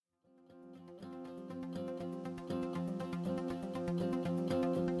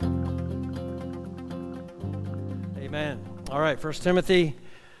Amen. All right, 1 Timothy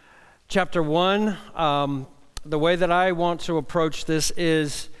chapter 1. The way that I want to approach this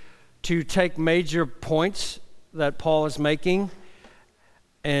is to take major points that Paul is making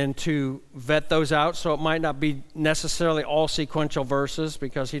and to vet those out, so it might not be necessarily all sequential verses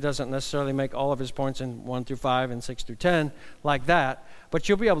because he doesn't necessarily make all of his points in 1 through 5 and 6 through 10 like that, but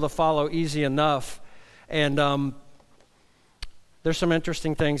you'll be able to follow easy enough. And there's some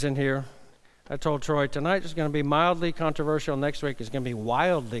interesting things in here. I told Troy tonight is going to be mildly controversial. Next week is going to be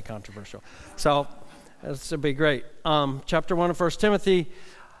wildly controversial. So this will be great. Chapter 1 of 1 Timothy.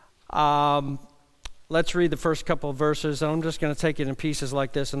 Let's read the first couple of verses. I'm just going to take it in pieces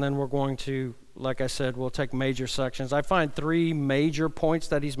like this, and then we're going to, like I said, we'll take major sections. I find three major points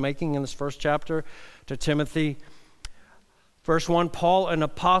that he's making in this first chapter to Timothy. Verse 1, Paul, an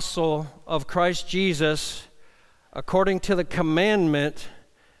apostle of Christ Jesus, according to the commandment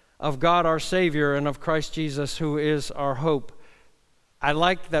of God our Savior and of Christ Jesus, who is our hope. I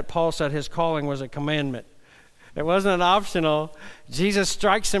like that Paul said his calling was a commandment. It wasn't an optional. Jesus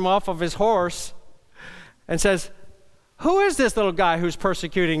strikes him off of his horse and says, "Who is this little guy who's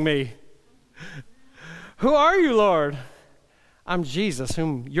persecuting me? Who are you, Lord?" "I'm Jesus,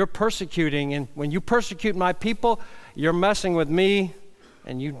 whom you're persecuting. And when you persecute my people, you're messing with me,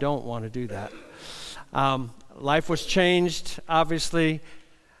 and you don't want to do that." Life was changed, obviously.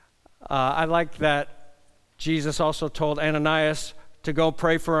 I like that Jesus also told Ananias to go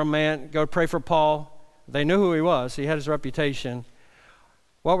pray for a man, go pray for Paul. They knew who he was. He had his reputation.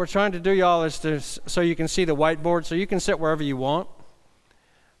 What we're trying to do, y'all, is so you can see the whiteboard, so you can sit wherever you want.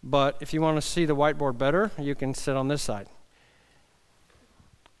 But if you want to see the whiteboard better, you can sit on this side.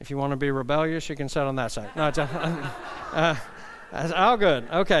 If you want to be rebellious, you can sit on that side. No, it's that's all good.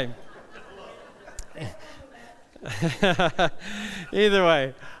 Okay. Either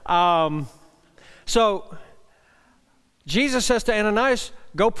way. So Jesus says to Ananias,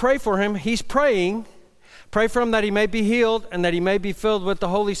 go pray for him. He's praying. Pray for him that he may be healed and that he may be filled with the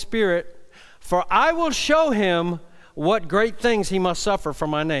Holy Spirit. For I will show him what great things he must suffer for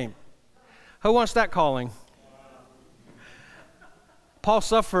my name. Who wants that calling? Paul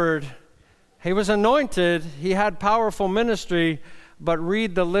suffered. He was anointed. He had powerful ministry. But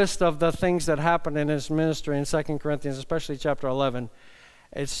read the list of the things that happened in his ministry in 2 Corinthians, especially chapter 11.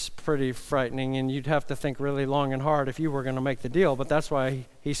 It's pretty frightening, and you'd have to think really long and hard if you were going to make the deal. But that's why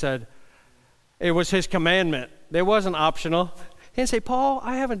he said it was his commandment. It wasn't optional. He didn't say, "Paul,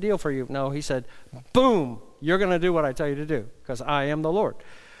 I have a deal for you." No, he said, boom, you're going to do what I tell you to do because I am the Lord.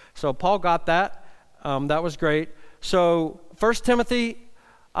 So Paul got that. That was great. So 1 Timothy,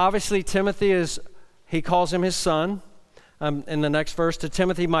 obviously Timothy he calls him his son. In the next verse, to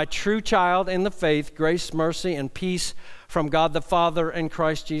Timothy, my true child in the faith, grace, mercy, and peace from God the Father and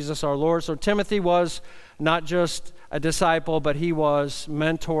Christ Jesus our Lord. So Timothy was not just a disciple, but he was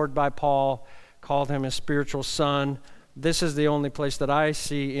mentored by Paul, called him his spiritual son. This is the only place that I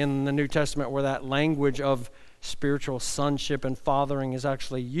see in the New Testament where that language of spiritual sonship and fathering is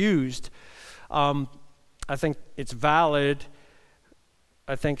actually used. I think it's valid.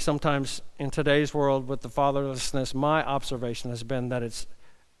 I think sometimes in today's world with the fatherlessness, my observation has been that it's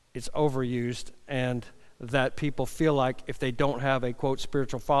overused and that people feel like if they don't have a, quote,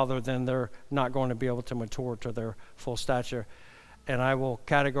 spiritual father, then they're not going to be able to mature to their full stature. And I will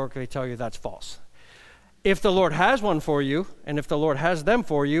categorically tell you that's false. If the Lord has one for you, and if the Lord has them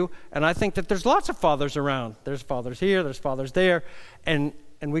for you, and I think that there's lots of fathers around. There's fathers here, there's fathers there, and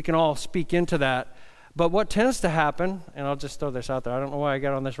we can all speak into that. But what tends to happen, and I'll just throw this out there. I don't know why I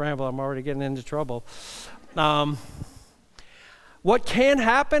got on this ramble. I'm already getting into trouble. What can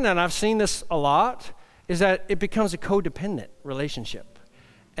happen, and I've seen this a lot, is that it becomes a codependent relationship,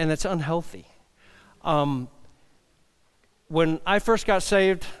 and it's unhealthy. When I first got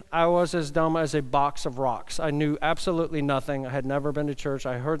saved, I was as dumb as a box of rocks. I knew absolutely nothing. I had never been to church.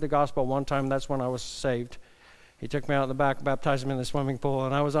 I heard the gospel one time. That's when I was saved. He took me out in the back, baptized me in the swimming pool,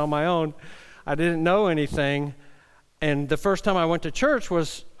 and I was on my own. I didn't know anything, and the first time I went to church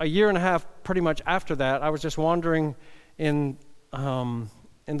was a year and a half pretty much after that. I was just wandering in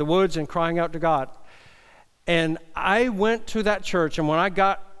the woods and crying out to God. And I went to that church, and when I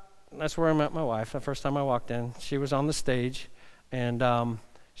got, that's where I met my wife. The first time I walked in, she was on the stage, and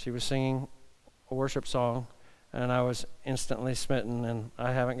she was singing a worship song, and I was instantly smitten, and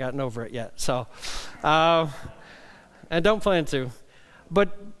I haven't gotten over it yet. So, and don't plan to.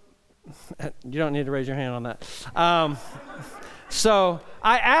 But you don't need to raise your hand on that. So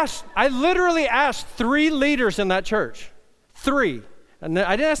I literally asked 3 leaders in that church. 3. And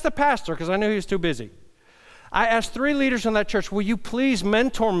I didn't ask the pastor because I knew he was too busy. I asked 3 leaders in that church, will you please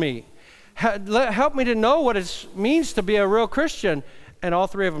mentor me? help me to know what it means to be a real Christian. And all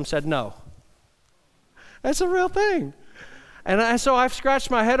three of them said no. That's a real thing. And so I've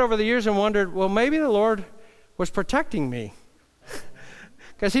scratched my head over the years and wondered, well, maybe the Lord was protecting me.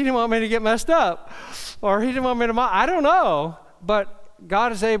 Because he didn't want me to get messed up. Or he didn't want me to, I don't know. But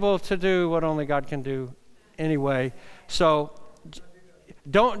God is able to do what only God can do anyway. So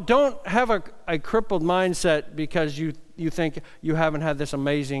don't have a crippled mindset because you think you haven't had this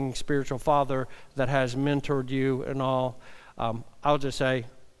amazing spiritual father that has mentored you and all. I'll just say,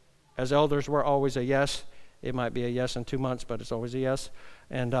 as elders, we're always a yes. It might be a yes in 2 months, but it's always a yes,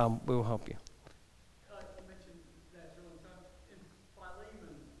 and we will help you. You mentioned that several times. In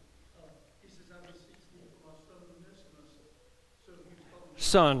Philemon, he says, I beseech thee for my son Onesimus. So he's talking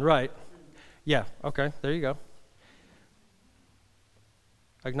Son, right. Yeah, okay, there you go.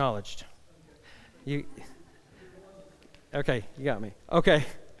 Acknowledged. Okay, you got me. Okay.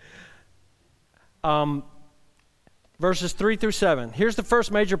 Verses 3 through 7. Here's the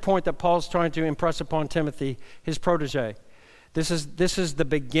first major point that Paul's trying to impress upon Timothy, his protege. This is the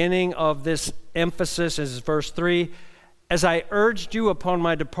beginning of this emphasis. This is verse 3. As I urged you upon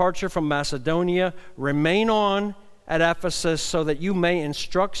my departure from Macedonia, remain on at Ephesus so that you may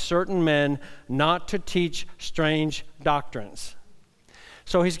instruct certain men not to teach strange doctrines.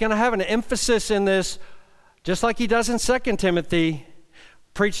 So he's going to have an emphasis in this, just like he does in 2 Timothy.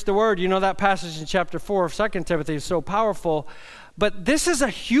 Preach the word. You know that passage in chapter 4 of 2 Timothy is so powerful. But this is a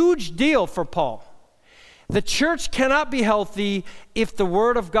huge deal for Paul. The church cannot be healthy if the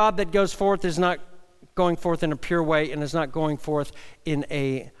word of God that goes forth is not going forth in a pure way and is not going forth in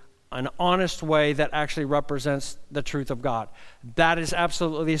an honest way that actually represents the truth of God. That is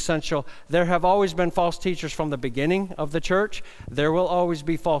absolutely essential. There have always been false teachers from the beginning of the church. There will always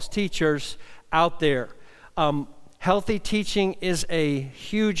be false teachers out there. Healthy teaching is a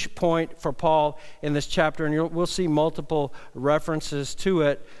huge point for Paul in this chapter, and we'll see multiple references to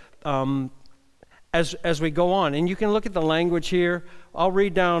it as we go on. And you can look at the language here. I'll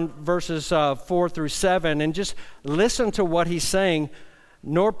read down verses 4 through 7 and just listen to what he's saying.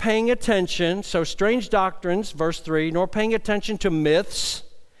 Nor paying attention, so strange doctrines, verse 3, nor paying attention to myths,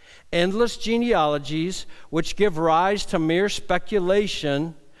 endless genealogies, which give rise to mere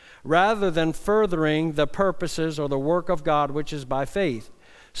speculation, rather than furthering the purposes or the work of God, which is by faith.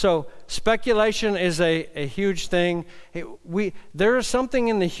 So speculation is a huge thing. There is something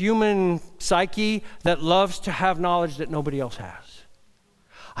in the human psyche that loves to have knowledge that nobody else has.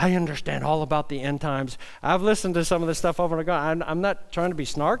 I understand all about the end times. I've listened to some of this stuff over and over. I'm not trying to be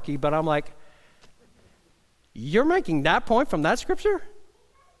snarky, but I'm like, you're making that point from that scripture?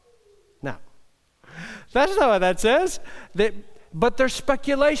 No. That's not what that says. But there's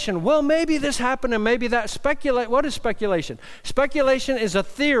speculation. Well, maybe this happened and maybe that. What is speculation? Speculation is a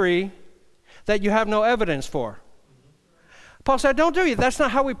theory that you have no evidence for. Paul said, don't do it. That's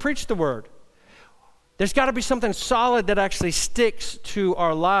not how we preach the word. There's got to be something solid that actually sticks to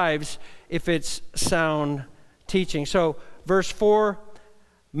our lives if it's sound teaching. So verse 4,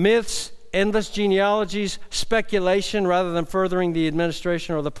 myths, endless genealogies, speculation rather than furthering the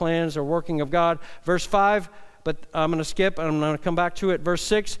administration or the plans or working of God. Verse 5, but I'm going to skip and I'm going to come back to it. Verse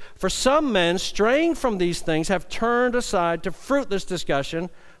 6, for some men straying from these things have turned aside to fruitless discussion.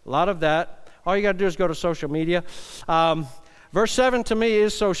 A lot of that. All you got to do is go to social media. Verse 7 to me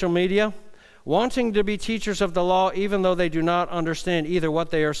is social media. Wanting to be teachers of the law, even though they do not understand either what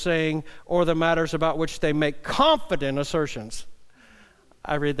they are saying or the matters about which they make confident assertions.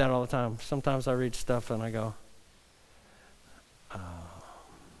 I read that all the time. Sometimes I read stuff and I go,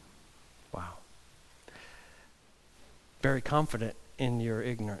 wow. Very confident in your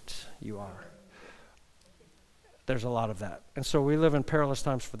ignorance, you are. There's a lot of that. And so we live in perilous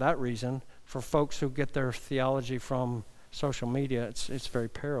times for that reason. For folks who get their theology from social media, it's very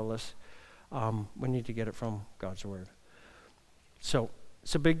perilous. We need to get it from God's word. So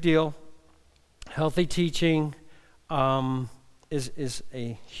it's a big deal. Healthy teaching is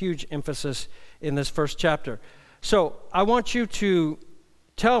a huge emphasis in this first chapter. So I want you to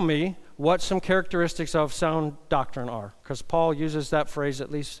tell me what some characteristics of sound doctrine are, because Paul uses that phrase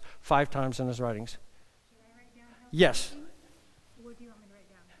at least 5 times in his writings. Should I write down? Yes. What do you want me to write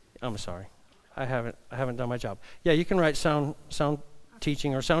down? I'm sorry. I haven't done my job. Yeah, you can write sound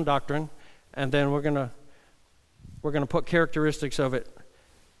teaching or sound doctrine. And then we're gonna put characteristics of it,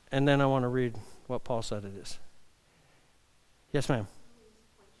 and then I want to read what Paul said it is. Yes, ma'am.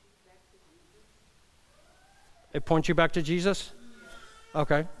 It points you back to Jesus?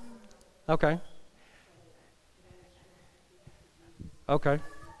 Okay. Okay. Okay.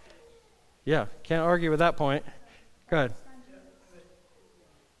 Yeah, can't argue with that point. Go ahead.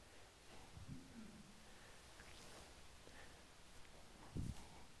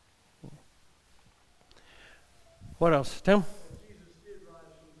 What else? Tim? Jesus did rise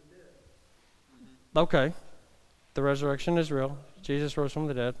from the dead. Okay. The resurrection is real. Jesus rose from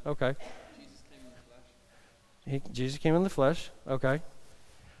the dead. Okay. Jesus came in the flesh. Jesus came in the flesh. Okay.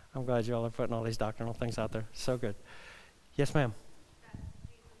 I'm glad you all are putting all these doctrinal things out there. So good. Yes, ma'am.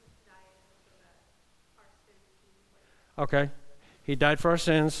 Okay. He died for our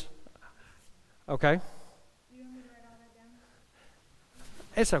sins. Okay. You want me to write all that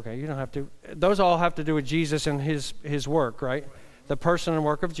down? It's okay. You don't have to. Those all have to do with Jesus and his work, right? The person and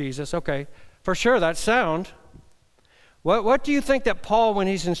work of Jesus. Okay. For sure, that's sound. What do you think that Paul, when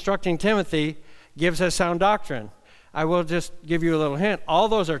he's instructing Timothy, gives as sound doctrine? I will just give you a little hint. All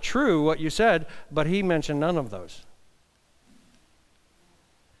those are true, what you said, but he mentioned none of those.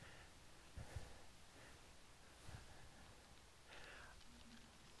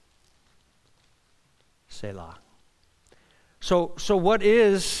 Selah. So what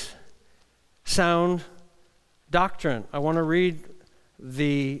is sound doctrine? I want to read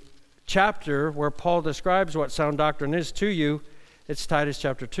the chapter where Paul describes what sound doctrine is to you. It's Titus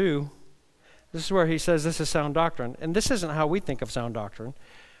chapter 2. This is where he says this is sound doctrine. And this isn't how we think of sound doctrine.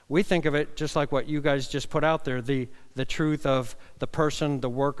 We think of it just like what you guys just put out there, the truth of the person, the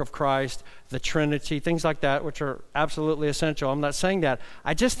work of Christ, the Trinity, things like that, which are absolutely essential. I'm not saying that.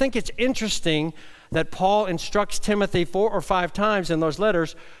 I just think it's interesting that Paul instructs Timothy 4 or 5 times in those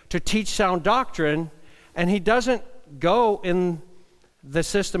letters to teach sound doctrine, and he doesn't go in the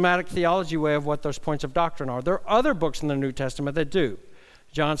systematic theology way of what those points of doctrine are. There are other books in the New Testament that do.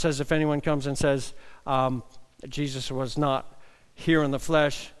 John says if anyone comes and says Jesus was not here in the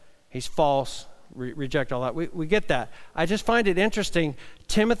flesh, he's false. Reject all that. We get that. I just find it interesting.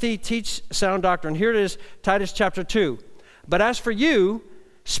 Timothy, teach sound doctrine. Here it is, Titus chapter 2. But as for you,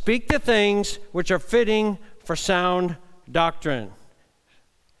 speak the things which are fitting for sound doctrine.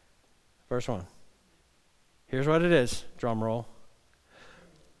 Verse 1. Here's what it is. Drum roll.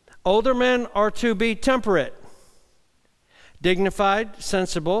 Older men are to be temperate, dignified,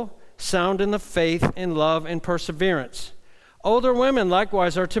 sensible, sound in the faith, in love, and perseverance. Older women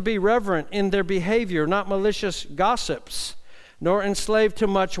likewise are to be reverent in their behavior, not malicious gossips, nor enslaved to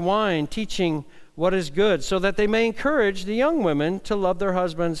much wine, teaching what is good, so that they may encourage the young women to love their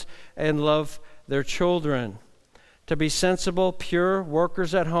husbands and love their children. To be sensible, pure,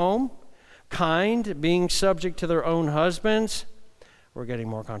 workers at home, kind, being subject to their own husbands. We're getting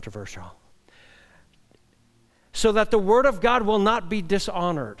more controversial. So that the word of God will not be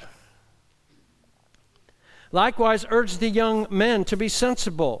dishonored. Likewise, urge the young men to be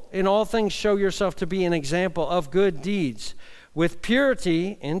sensible. In all things show yourself to be an example of good deeds, with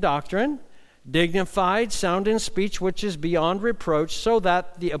purity in doctrine, dignified, sound in speech, which is beyond reproach, so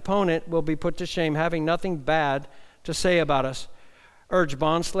that the opponent will be put to shame, having nothing bad to say about us. Urge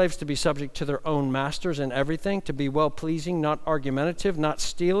bondslaves to be subject to their own masters in everything, to be well-pleasing, not argumentative, not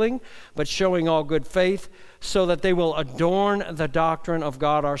stealing, but showing all good faith, so that they will adorn the doctrine of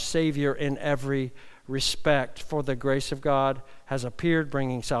God our Savior in every respect. For the grace of God has appeared,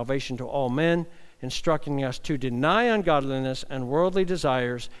 bringing salvation to all men, instructing us to deny ungodliness and worldly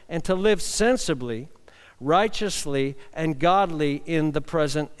desires, and to live sensibly, righteously, and godly in the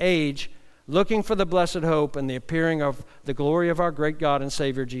present age, looking for the blessed hope and the appearing of the glory of our great God and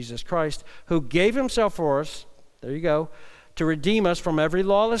Savior Jesus Christ, who gave himself for us, there you go, to redeem us from every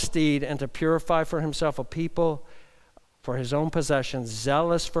lawless deed and to purify for himself a people for his own possession,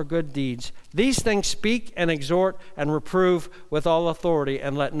 zealous for good deeds. These things speak and exhort and reprove with all authority,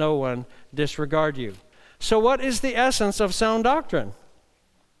 and let no one disregard you. So what is the essence of sound doctrine?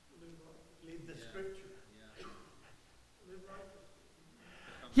 Leave the scripture.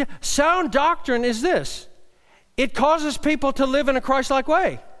 Yeah, sound doctrine is this. It causes people to live in a Christ-like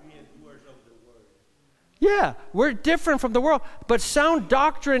way. Yeah, we're different from the world, but sound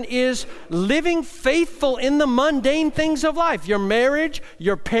doctrine is living faithful in the mundane things of life. Your marriage,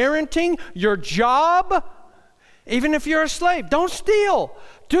 your parenting, your job, even if you're a slave. Don't steal.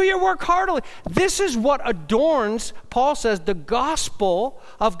 Do your work heartily. This is what adorns, Paul says, the gospel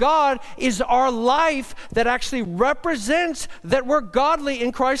of God is our life that actually represents that we're godly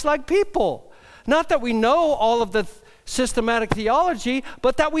and Christ-like people. Not that we know all of the systematic theology,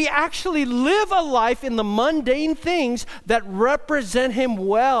 but that we actually live a life in the mundane things that represent him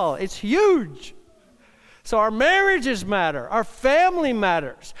well. It's huge. So our marriages matter. Our family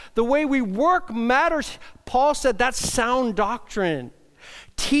matters. The way we work matters. Paul said that's sound doctrine.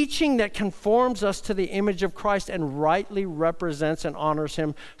 Teaching that conforms us to the image of Christ and rightly represents and honors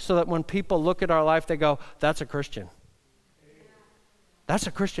him, so that when people look at our life, they go, that's a Christian. That's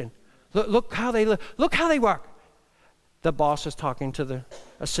a Christian. Look how they live. Look how they work. The boss is talking to the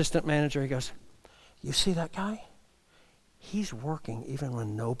assistant manager. He goes, you see that guy? He's working even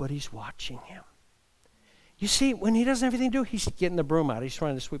when nobody's watching him. You see, when he doesn't have anything to do, he's getting the broom out. He's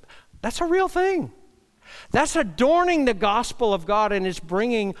trying to sweep. That's a real thing. That's adorning the gospel of God, and it's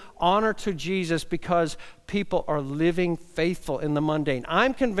bringing honor to Jesus because people are living faithful in the mundane.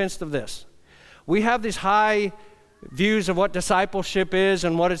 I'm convinced of this. We have these high views of what discipleship is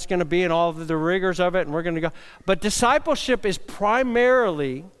and what it's going to be and all of the rigors of it, and we're going to go. But discipleship is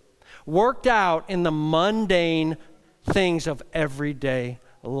primarily worked out in the mundane things of everyday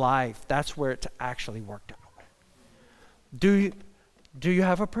life. That's where it's actually worked out. Do you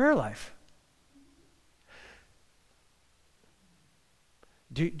have a prayer life?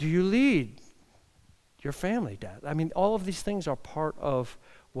 Do you lead your family, Dad? I mean, all of these things are part of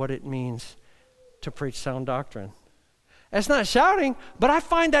what it means to preach sound doctrine. It's not shouting, but I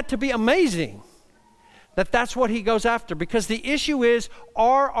find that to be amazing, that's what he goes after, because the issue is,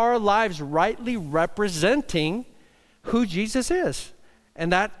 are our lives rightly representing who Jesus is?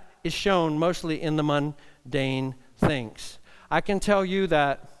 And that is shown mostly in the mundane things. I can tell you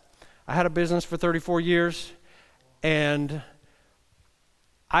that I had a business for 34 years, and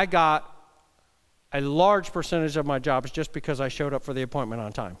I got a large percentage of my jobs just because I showed up for the appointment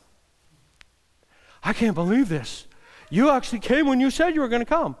on time. I can't believe this. You actually came when you said you were going to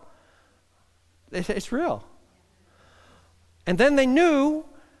come. It's real. And then they knew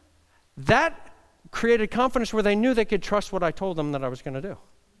that created confidence where they knew they could trust what I told them that I was going to do.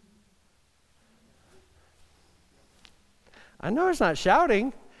 I know it's not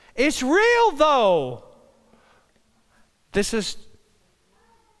shouting. It's real, though. This is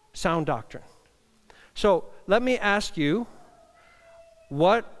sound doctrine. So let me ask you,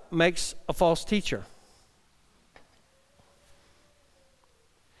 what makes a false teacher?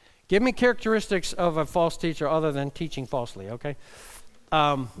 Give me characteristics of a false teacher other than teaching falsely, okay?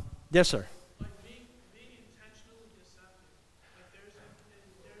 Yes, sir. Like being intentionally deceptive. Like there's a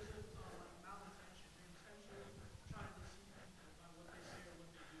malintention. You're intentionally trying to deceive people by what they say or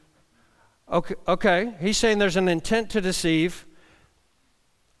what they do. Okay. He's saying there's an intent to deceive.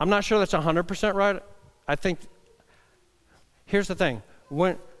 I'm not sure that's 100% right. I think, here's the thing.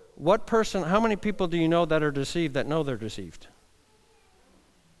 How many people do you know that are deceived that know they're deceived?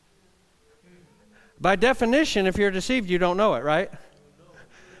 By definition, if you're deceived, you don't know it, right?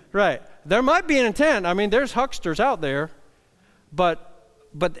 Right. There might be an intent. I mean, there's hucksters out there, but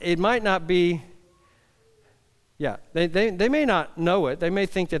it might not be. Yeah, they may not know it. They may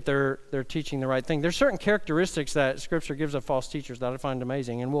think that they're teaching the right thing. There's certain characteristics that Scripture gives of false teachers that I find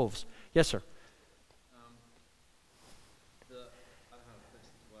amazing in wolves. Yes, sir. I don't know if this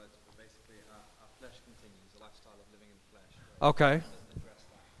is words, but basically our flesh continues, a lifestyle of living in the flesh. Okay. It doesn't address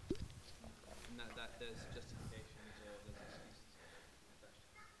that. And that there's justifications or there's excuses in the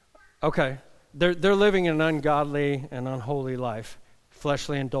flesh. Okay. They're living an ungodly and unholy life.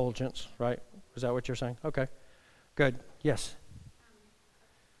 Fleshly indulgence, right? Is that what you're saying? Okay. Good. Yes.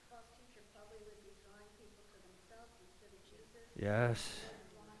 False teacher probably would be drawing people to themselves instead of Jesus.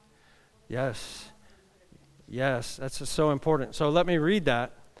 Yes. That's so important. So let me read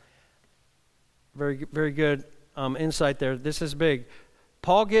that. Very, very good insight there. This is big.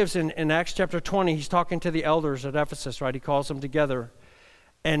 Paul gives in Acts chapter 20, he's talking to the elders at Ephesus, right? He calls them together.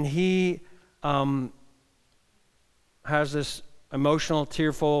 And he has this emotional,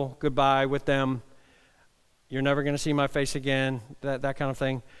 tearful goodbye with them. You're never going to see my face again, that kind of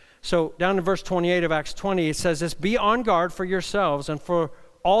thing. So down in verse 28 of Acts 20, it says this, "Be on guard for yourselves and for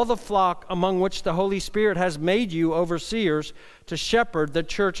all the flock among which the Holy Spirit has made you overseers to shepherd the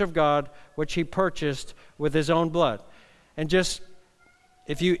church of God, which he purchased with his own blood." And just,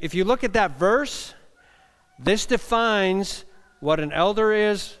 if you look at that verse, this defines what an elder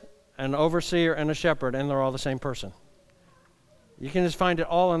is, an overseer, and a shepherd, and they're all the same person. You can just find it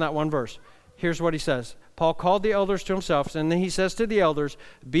all in that one verse. Here's what he says. Paul called the elders to himself, and then he says to the elders,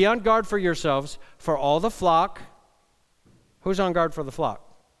 "Be on guard for yourselves, for all the flock." Who's on guard for the flock?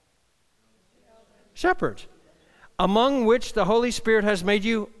 Shepherds. "Among which the Holy Spirit has made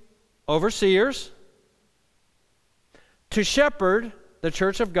you overseers to shepherd the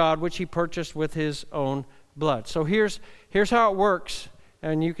church of God, which he purchased with his own blood." So here's how it works,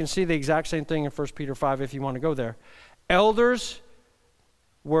 and you can see the exact same thing in 1 Peter 5 if you want to go there. Elders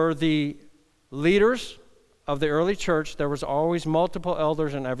were the leaders of the early church. There was always multiple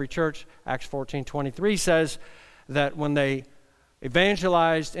elders in every church. Acts 14:23 says that when they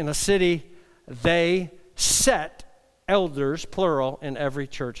evangelized in a city, they set elders, plural, in every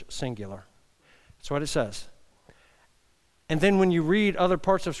church, singular. That's what it says. And then when you read other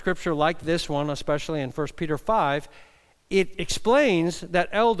parts of Scripture like this one, especially in 1 Peter 5, it explains that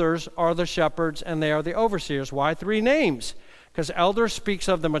elders are the shepherds and they are the overseers. Why 3 names? Because elder speaks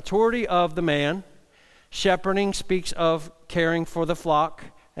of the maturity of the man. Shepherding speaks of caring for the flock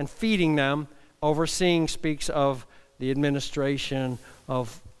and feeding them. Overseeing speaks of the administration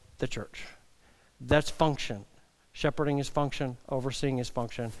of the church. That's function. Shepherding is function. Overseeing is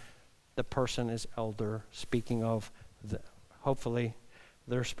function. The person is elder, speaking of hopefully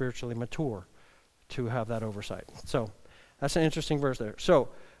they're spiritually mature to have that oversight. So that's an interesting verse there. So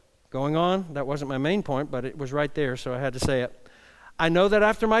going on, that wasn't my main point, but it was right there, so I had to say it. I know that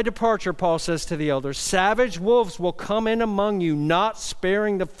after my departure, Paul says to the elders, savage wolves will come in among you, not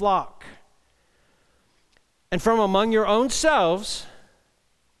sparing the flock. And from among your own selves,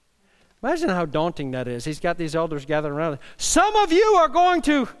 imagine how daunting that is. He's got these elders gathered around. Some of you are going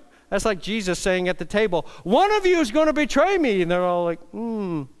to, that's like Jesus saying at the table, one of you is going to betray me. And they're all like,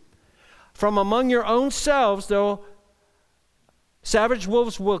 From among your own selves, though, savage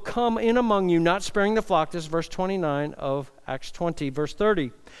wolves will come in among you, not sparing the flock. This is verse 29 of Acts 20, verse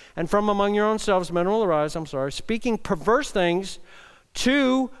 30. And from among your own selves, men will arise, speaking perverse things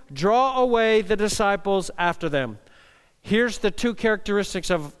to draw away the disciples after them. Here's the 2 characteristics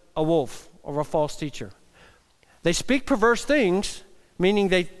of a wolf or a false teacher. They speak perverse things, meaning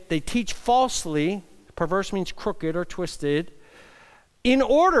they teach falsely. Perverse means crooked or twisted. In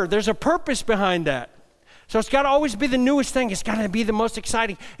order, there's a purpose behind that. So it's got to always be the newest thing. It's got to be the most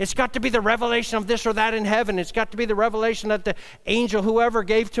exciting. It's got to be the revelation of this or that in heaven. It's got to be the revelation that the angel, whoever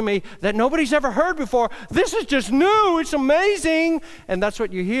gave to me, that nobody's ever heard before. This is just new. It's amazing. And that's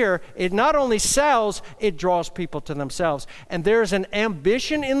what you hear. It not only sells, it draws people to themselves. And there's an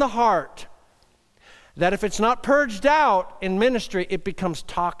ambition in the heart that if it's not purged out in ministry, it becomes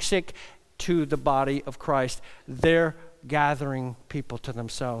toxic to the body of Christ. They're gathering people to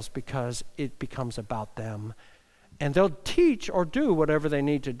themselves because it becomes about them. And they'll teach or do whatever they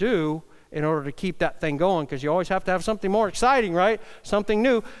need to do in order to keep that thing going, because you always have to have something more exciting, right? Something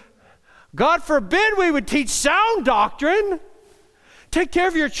new. God forbid we would teach sound doctrine. Take care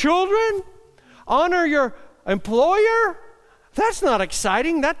of your children. Honor your employer. That's not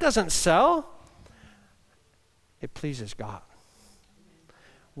exciting. That doesn't sell. It pleases God.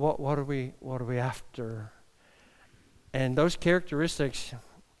 What are we after? And those characteristics,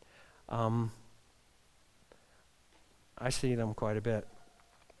 I see them quite a bit.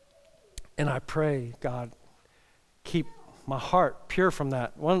 And I pray, God, keep my heart pure from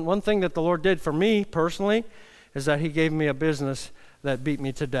that. One thing that the Lord did for me personally is that He gave me a business that beat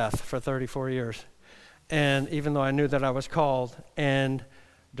me to death for 34 years. And even though I knew that I was called, and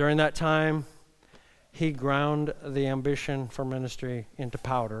during that time, He ground the ambition for ministry into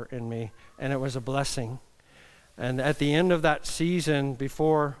powder in me, and it was a blessing. And at the end of that season,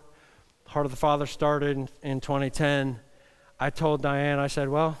 before Heart of the Father started in 2010, I told Diane, I said,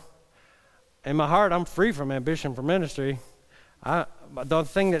 well, in my heart, I'm free from ambition for ministry. The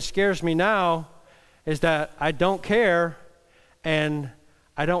thing that scares me now is that I don't care, and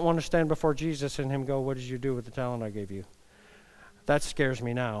I don't want to stand before Jesus and Him go, what did you do with the talent I gave you? That scares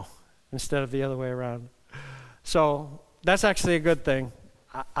me now, instead of the other way around. So that's actually a good thing.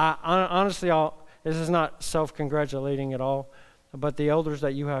 I honestly, this is not self-congratulating at all, but the elders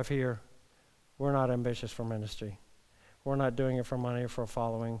that you have here, we're not ambitious for ministry. We're not doing it for money or for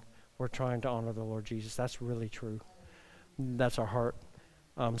following. We're trying to honor the Lord Jesus. That's really true. That's our heart.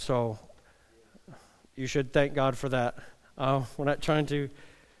 So you should thank God for that. We're not trying to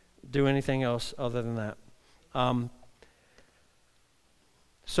do anything else other than that.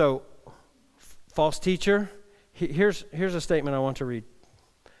 So, false teacher, here's a statement I want to read.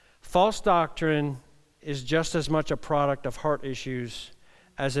 False doctrine is just as much a product of heart issues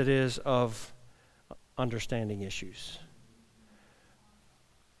as it is of understanding issues.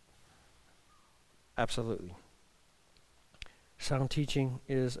 Absolutely. Sound teaching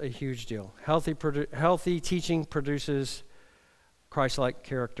is a huge deal. Healthy teaching produces Christ-like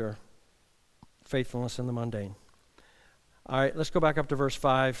character, faithfulness in the mundane. All right, let's go back up to verse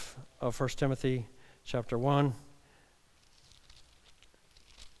 5 of 1 Timothy chapter 1.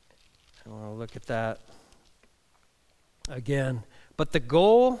 I want to look at that again. But the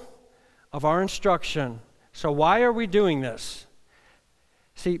goal of our instruction, so why are we doing this?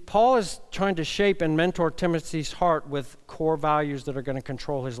 See, Paul is trying to shape and mentor Timothy's heart with core values that are going to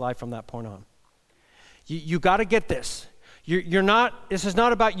control his life from that point on. You got to get this. This is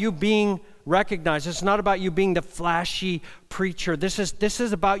not about you being recognized. This is not about you being the flashy preacher. This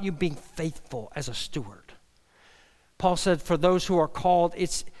is about you being faithful as a steward. Paul said, for those who are called,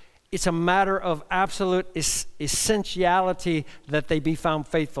 it's a matter of absolute essentiality that they be found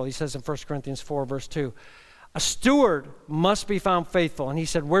faithful. He says in 1 Corinthians 4, verse 2. A steward must be found faithful. And he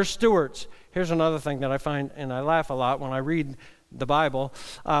said, we're stewards. Here's another thing that I find, and I laugh a lot when I read the Bible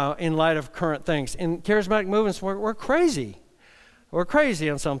in light of current things. In charismatic movements, we're crazy. We're crazy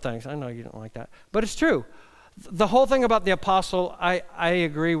on some things. I know you don't like that, but it's true. The whole thing about the apostle, I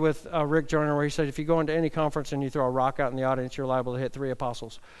agree with Rick Joyner, where he said if you go into any conference and you throw a rock out in the audience, you're liable to hit 3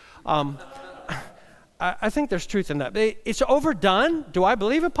 apostles. I think there's truth in that. It's overdone. Do I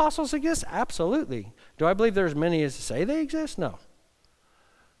believe apostles exist? Absolutely. Do I believe there's as many as say they exist? No.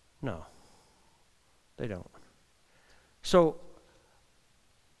 No, they don't. So,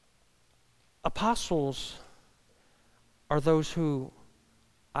 apostles are those who,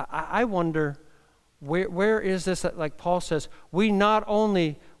 I wonder, where is this that, like Paul says, we not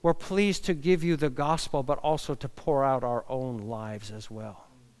only were pleased to give you the gospel, but also to pour out our own lives as well.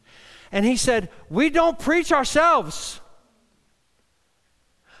 And he said, we don't preach ourselves,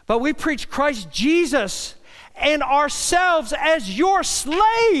 but we preach Christ Jesus and ourselves as your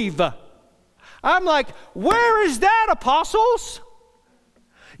slave. I'm like, where is that, apostles?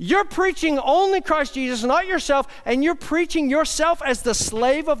 You're preaching only Christ Jesus, not yourself, and you're preaching yourself as the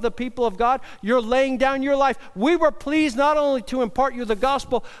slave of the people of God. You're laying down your life. We were pleased not only to impart you the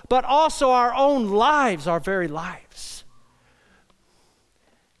gospel, but also our own lives, our very lives.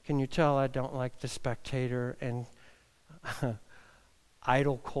 Can you tell I don't like the spectator and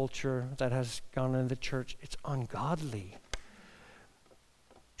idol culture that has gone into the church? It's ungodly.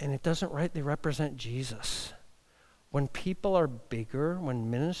 And it doesn't rightly represent Jesus. When people are bigger, when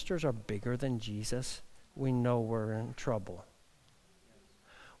ministers are bigger than Jesus, we know we're in trouble.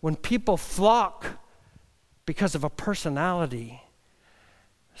 When people flock because of a personality,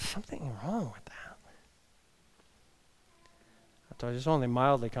 there's something wrong with that. I told you it's only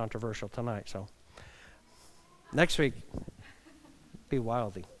mildly controversial tonight, so next week, be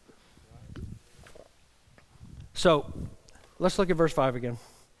wildly. So, let's look at verse 5 again.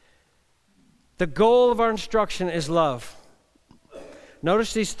 The goal of our instruction is love.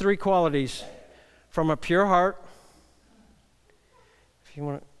 Notice these 3 qualities. From a pure heart. If you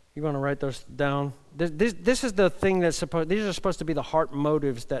want to write those down. This is the thing that's these are supposed to be the heart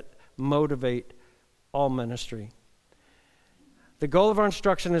motives that motivate all ministry. The goal of our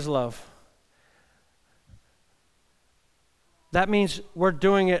instruction is love. That means we're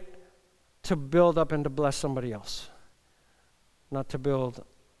doing it to build up and to bless somebody else, not to build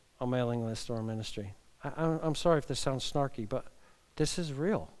a mailing list or a ministry. I'm sorry if this sounds snarky, but this is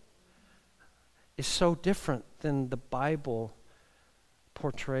real. It's so different than the Bible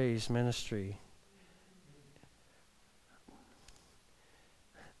portrays ministry.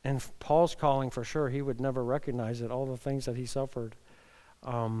 And Paul's calling for sure, he would never recognize it, all the things that he suffered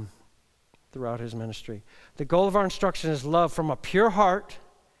throughout his ministry. The goal of our instruction is love from a pure heart.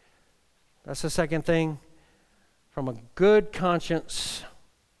 That's the second thing. From a good conscience.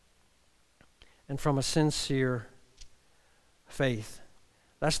 And from a sincere faith.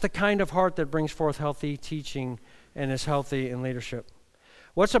 That's the kind of heart that brings forth healthy teaching and is healthy in leadership.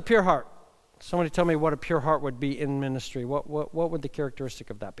 What's a pure heart? Somebody tell me what a pure heart would be in ministry. What would the characteristic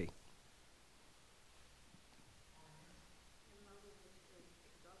of that be?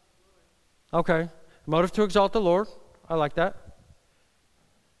 Okay. Motive to exalt the Lord. I like that.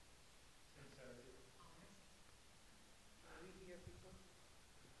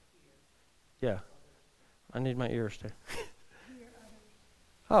 Yeah. I need my ears to.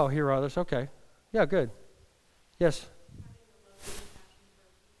 Oh, hear others. Okay. Yeah, good. Yes.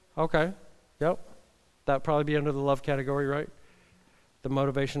 Okay. Yep. That'd probably be under the love category, right? The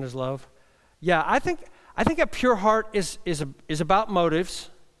motivation is love. Yeah, I think a pure heart is about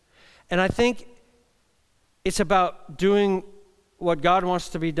motives, and I think it's about doing what God wants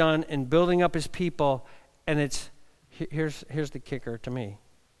to be done and building up His people. And here's the kicker to me.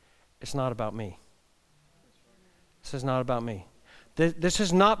 It's not about me. This is not about me. This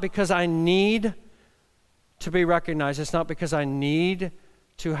is not because I need to be recognized. It's not because I need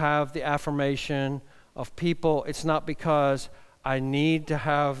to have the affirmation of people. It's not because I need to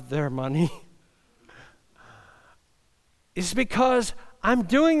have their money. It's because I'm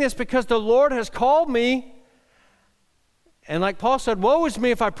doing this because the Lord has called me. And like Paul said, woe is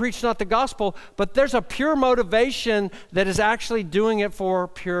me if I preach not the gospel. But there's a pure motivation that is actually doing it for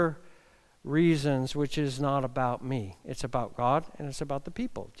pure reasons, which is not about me. It's about God and it's about the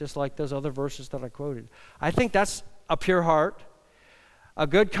people, just like those other verses that I quoted. I think that's a pure heart. A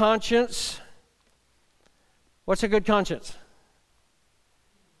good conscience. What's a good conscience?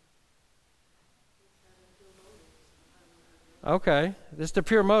 Okay, this is the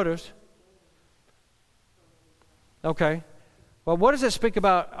pure motives. Okay. Well, what does it speak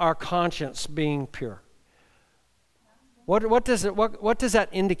about our conscience being pure? What does that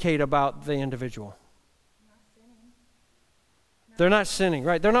indicate about the individual? They're not sinning,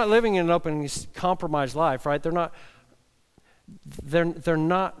 right? They're not living in an open, compromised life, right? They're not.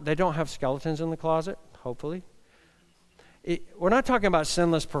 They don't have skeletons in the closet, hopefully. We're not talking about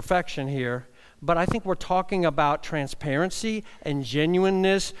sinless perfection here, but I think we're talking about transparency and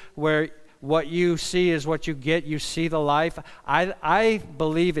genuineness, where what you see is what you get. You see the life. I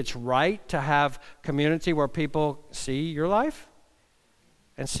believe it's right to have community where people see your life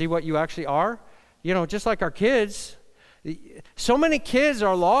and see what you actually are. You know, just like our kids. So many kids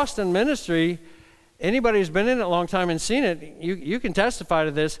are lost in ministry. Anybody who's been in it a long time and seen it, you can testify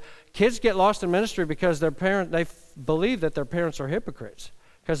to this. Kids get lost in ministry because they believe that their parents are hypocrites,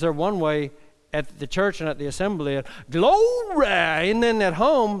 because they're one way at the church and at the assembly, and glory, and then at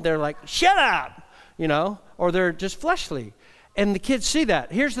home they're like, shut up, you know, or they're just fleshly. And the kids see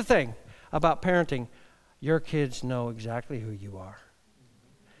that. Here's the thing about parenting. Your kids know exactly who you are.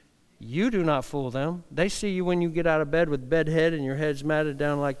 You do not fool them. They see you when you get out of bed with bed head and your head's matted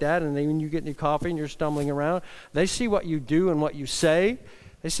down like that, and then when you get in your coffee and you're stumbling around. They see what you do and what you say.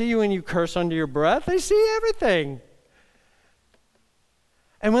 They see you when you curse under your breath. They see everything.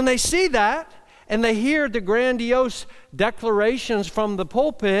 And when they see that, and they hear the grandiose declarations from the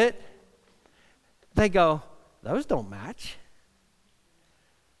pulpit, they go, those don't match.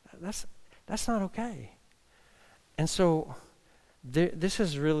 That's not okay. And so this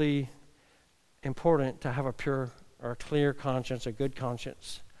is really important, to have a pure or a clear conscience, a good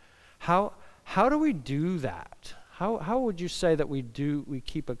conscience. How do we do that? How would you say that we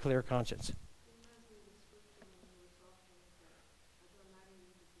keep a clear conscience?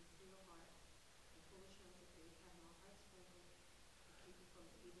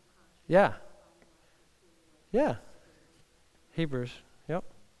 Yeah. Yeah. Hebrews. Yep.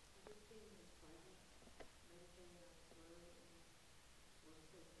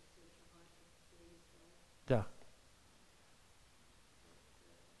 Yeah.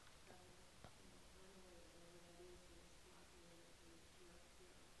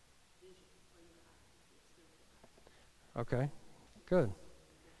 Okay. Good.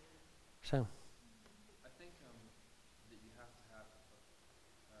 Sam. I think that you have to have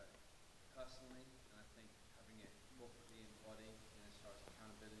personally, and I think having it corporately in the body, and as far as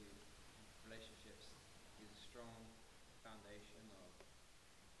accountability, relationships, is a strong foundation of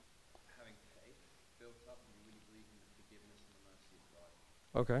having faith built up, and you really believe in the forgiveness and the mercy of God.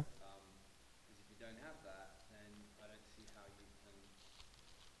 Okay. Because if you don't have that, then I don't see how you can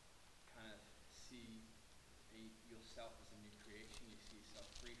kind of see yourself as a new creation. You see yourself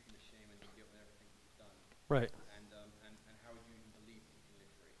free from the shame and the guilt and everything that you've done. Right. And how would you even believe that you can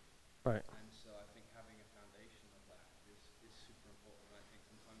live free? Right. And so I think having a foundation of that is super important. And I think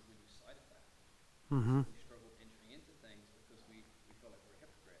sometimes we lose sight of that. Mm-hmm. We struggle entering into things because we feel like we're a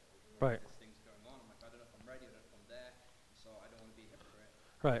hypocrite. Or we feel Right. like there's things going on. I'm like, I don't know if I'm ready, I don't know if I'm there, and so I don't want to be a hypocrite.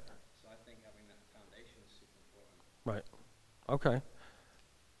 Right. So I think having that foundation is super important. Right. Okay.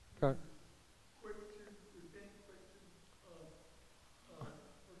 Good.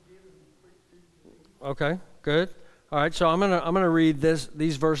 Okay, good. All right, so I'm gonna read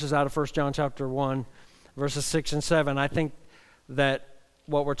these verses out of 1 John chapter 1, verses 6 and 7. I think that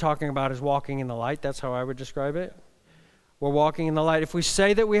what we're talking about is walking in the light. That's how I would describe it. We're walking in the light. If we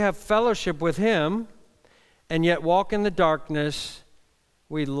say that we have fellowship with Him and yet walk in the darkness,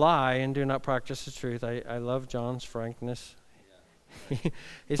 we lie and do not practice the truth. I love John's frankness.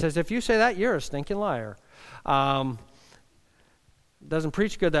 He says, if you say that, you're a stinking liar. Doesn't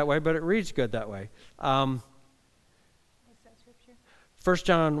preach good that way, but it reads good that way. What's that scripture? 1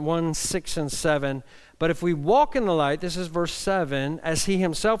 John 1, 6 and 7. But if we walk in the light, this is verse 7, as He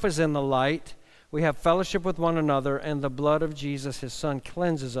Himself is in the light, we have fellowship with one another, and the blood of Jesus, His Son,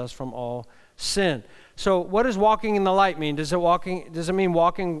 cleanses us from all sin. So what does walking in the light mean? Does it mean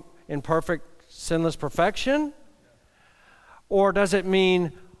walking in perfect, sinless perfection? Or does it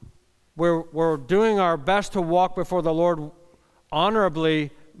mean we're doing our best to walk before the Lord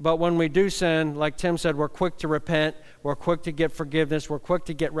honorably, but when we do sin, like Tim said, we're quick to repent, we're quick to get forgiveness, we're quick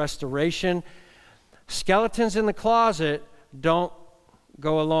to get restoration. Skeletons in the closet don't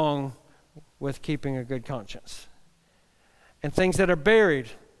go along with keeping a good conscience. And things that are buried,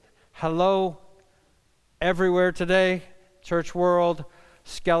 hello, everywhere today, church world,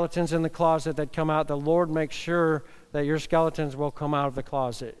 skeletons in the closet that come out. The Lord makes sure that your skeletons will come out of the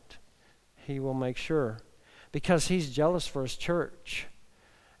closet. He will make sure, because He's jealous for His church.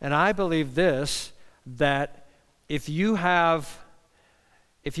 And I believe this, that if you have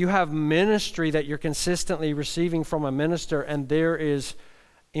ministry that you're consistently receiving from a minister, and there is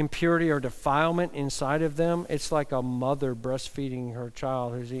impurity or defilement inside of them, it's like a mother breastfeeding her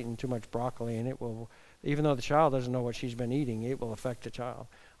child who's eating too much broccoli, and it will, even though the child doesn't know what she's been eating, it will affect the child.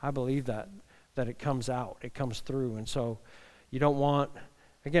 I believe that it comes out, it comes through. And so you don't want,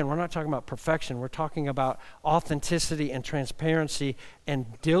 again, we're not talking about perfection. We're talking about authenticity and transparency and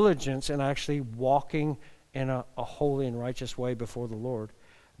diligence in actually walking in a holy and righteous way before the Lord.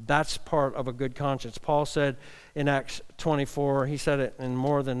 That's part of a good conscience. Paul said in Acts 24, he said it in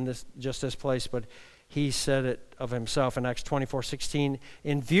more than this, just this place, but he said it of himself in Acts 24:16.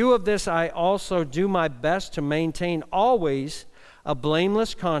 In view of this, I also do my best to maintain always a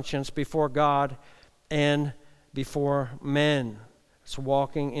blameless conscience before God and before men. It's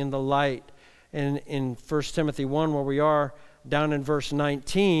walking in the light. And in 1 Timothy 1, where we are, down in verse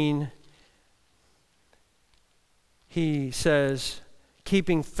 19, he says,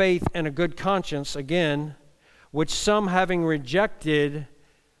 keeping faith and a good conscience, again, which some having rejected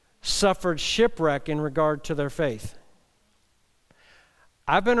suffered shipwreck in regard to their faith.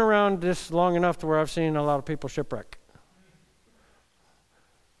 I've been around this long enough to where I've seen a lot of people shipwreck.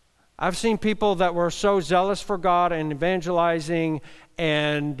 I've seen people that were so zealous for God and evangelizing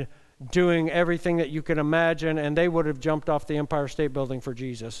and doing everything that you can imagine, and they would have jumped off the Empire State Building for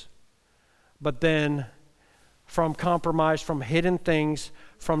Jesus. But then from compromise, from hidden things,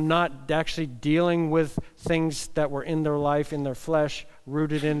 from not actually dealing with things that were in their life, in their flesh,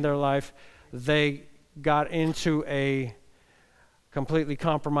 rooted in their life, they got into a completely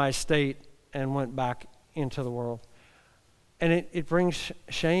compromised state and went back into the world. And it brings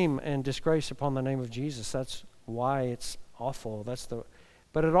shame and disgrace upon the name of Jesus. That's why it's awful.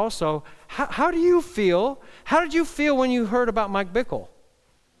 But it also, how do you feel? How did you feel when you heard about Mike Bickle?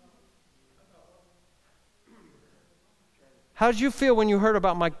 How did you feel when you heard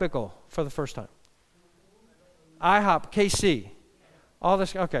about Mike Bickle for the first time? IHOP, KC, all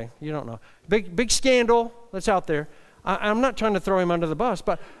this. Okay, you don't know. Big scandal that's out there. I'm not trying to throw him under the bus,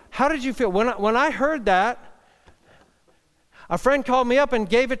 but how did you feel when I heard that? A friend called me up and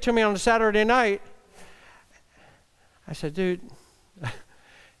gave it to me on a Saturday night. I said, dude.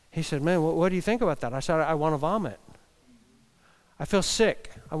 He said, man, what do you think about that? I said, I want to vomit. I feel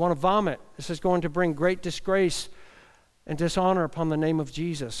sick. I want to vomit. This is going to bring great disgrace and dishonor upon the name of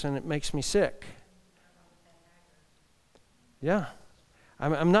Jesus, and it makes me sick. Yeah.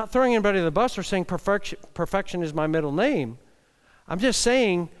 I'm not throwing anybody to the bus or saying perfection is my middle name. I'm just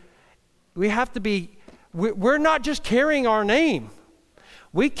saying we have to be, we're not just carrying our name.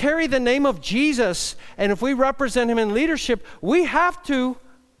 We carry the name of Jesus, and if we represent him in leadership, we have to,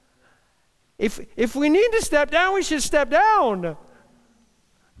 if we need to step down, we should step down.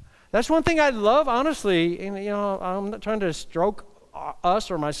 That's one thing I love, honestly. And, I'm not trying to stroke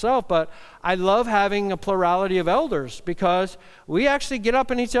us or myself, but I love having a plurality of elders because we actually get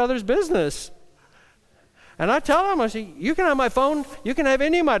up in each other's business. And I tell them, I say, you can have my phone, you can have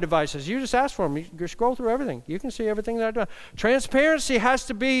any of my devices. You just ask for them. You scroll through everything. You can see everything that I've done. Transparency has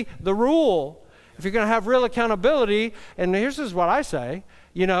to be the rule if you're going to have real accountability. And here's what I say.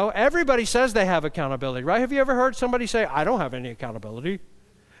 Everybody says they have accountability, right? Have you ever heard somebody say, I don't have any accountability?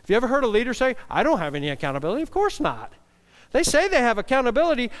 Have you ever heard a leader say, I don't have any accountability? Of course not. They say they have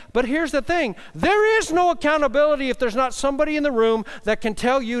accountability, but here's the thing. There is no accountability if there's not somebody in the room that can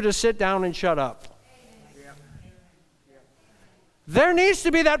tell you to sit down and shut up. There needs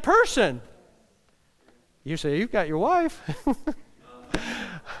to be that person. You say, you've got your wife.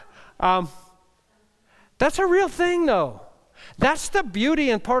 That's a real thing, though. That's the beauty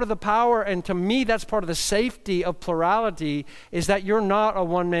and part of the power, and to me, that's part of the safety of plurality, is that you're not a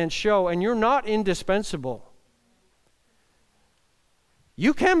one-man show, and you're not indispensable.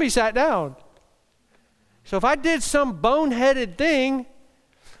 You can be sat down. So if I did some boneheaded thing,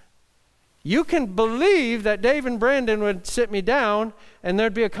 you can believe that Dave and Brandon would sit me down, and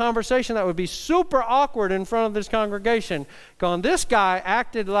there'd be a conversation that would be super awkward in front of this congregation, going, this guy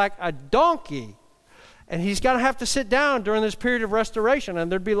acted like a donkey. And he's going to have to sit down during this period of restoration.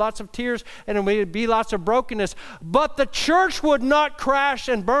 And there'd be lots of tears and there would be lots of brokenness. But the church would not crash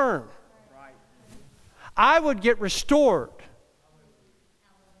and burn. Right. I would get restored.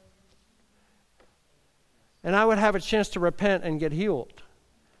 And I would have a chance to repent and get healed.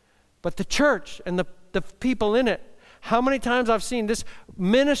 But the church and the people in it, how many times I've seen this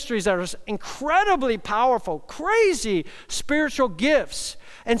ministries that are incredibly powerful, crazy spiritual gifts,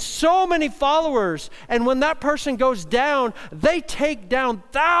 and so many followers. And when that person goes down, they take down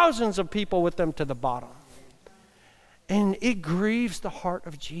thousands of people with them to the bottom. And it grieves the heart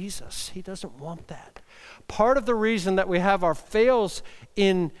of Jesus. He doesn't want that. Part of the reason that we have our fails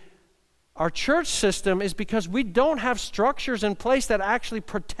in our church system is because we don't have structures in place that actually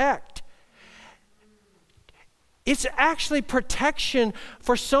protect. It's actually protection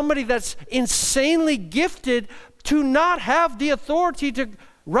for somebody that's insanely gifted to not have the authority to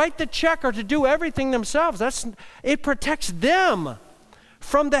write the check or to do everything themselves. It protects them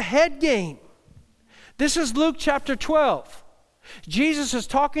from the head game. This is Luke chapter 12. Jesus is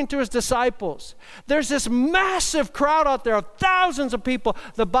talking to his disciples. There's this massive crowd out there of thousands of people.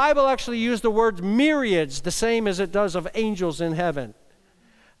 The Bible actually used the word myriads, the same as it does of angels in heaven.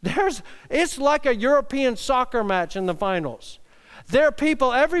 It's like a European soccer match in the finals. There are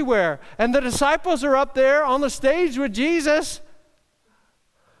people everywhere, and the disciples are up there on the stage with Jesus.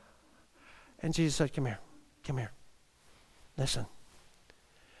 And Jesus said, come here. Listen,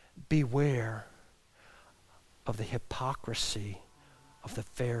 beware of the hypocrisy of the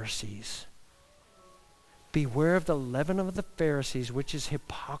Pharisees. Beware of the leaven of the Pharisees, which is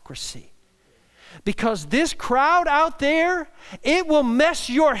hypocrisy. Because this crowd out there, it will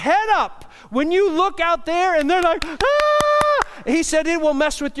mess your head up. When you look out there and they're like, ah! He said it will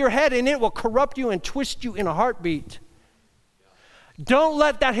mess with your head and it will corrupt you and twist you in a heartbeat. Don't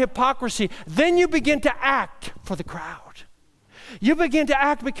let that hypocrisy. Then you begin to act for the crowd. You begin to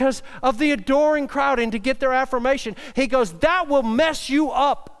act because of the adoring crowd and to get their affirmation. He goes, that will mess you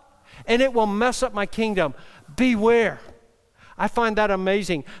up and it will mess up my kingdom. Beware. I find that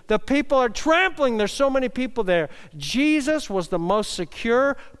amazing. The people are trampling. There's so many people there. Jesus was the most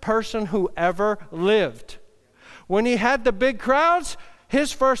secure person who ever lived. When he had the big crowds,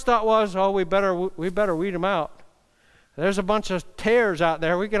 his first thought was, oh, we better weed them out. There's a bunch of tares out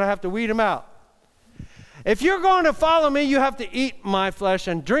there. We're going to have to weed them out. If you're going to follow me, you have to eat my flesh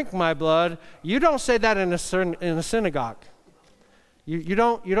and drink my blood. You don't say that in a synagogue. You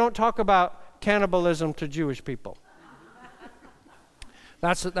don't talk about cannibalism to Jewish people.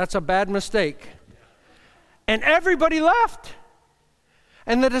 That's a bad mistake. And everybody left.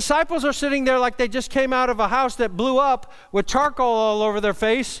 And the disciples are sitting there like they just came out of a house that blew up with charcoal all over their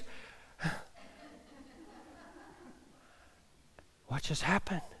face. What just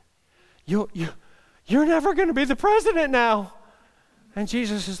happened? You're never going to be the president now. And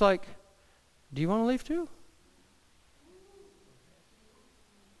Jesus is like, do you want to leave too?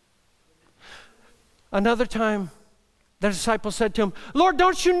 Another time, the disciples said to him, Lord,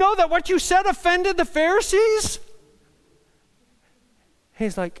 don't you know that what you said offended the Pharisees?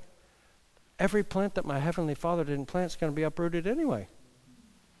 He's like, every plant that my heavenly Father didn't plant is going to be uprooted anyway.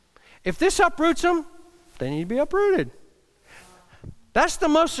 If this uproots them, they need to be uprooted. That's the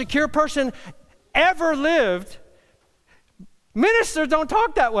most secure person ever lived. Ministers don't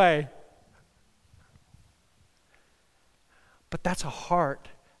talk that way. But that's a heart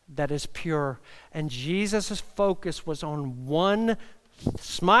that is pure. And Jesus' focus was on one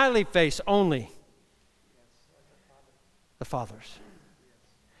smiley face only. The Father's.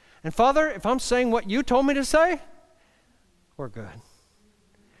 And Father, if I'm saying what you told me to say, we're good.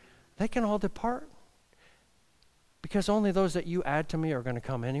 They can all depart. Because only those that you add to me are going to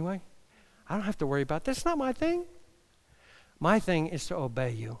come anyway. I don't have to worry about this. It's not my thing. My thing is to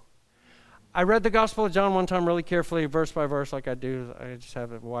obey you. I read the Gospel of John one time really carefully, verse by verse, like I do. I just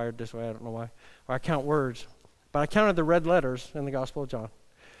have it wired this way. I don't know why. Or I count words. But I counted the red letters in the Gospel of John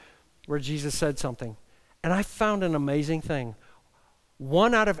where Jesus said something. And I found an amazing thing.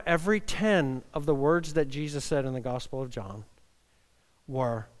 1 out of every 10 of the words that Jesus said in the Gospel of John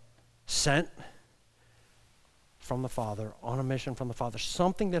were sent from the Father, on a mission from the Father.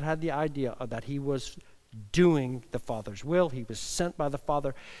 Something that had the idea of that he was doing the Father's will. He was sent by the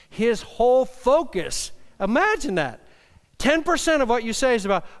Father. His whole focus, imagine that. 10% of what you say is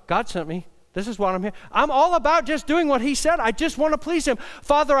about, God sent me. This is what I'm here. I'm all about just doing what he said. I just want to please him.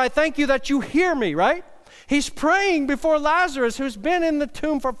 Father, I thank you that you hear me, right? He's praying before Lazarus, who's been in the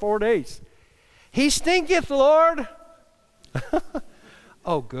tomb for 4 days. He stinketh, Lord.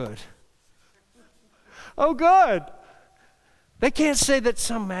 Oh, good. Oh, good. They can't say that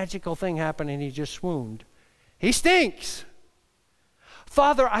some magical thing happened and he just swooned. He stinks.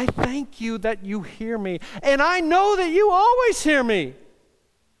 Father, I thank you that you hear me. And I know that you always hear me.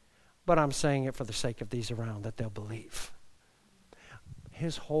 But I'm saying it for the sake of these around, that they'll believe.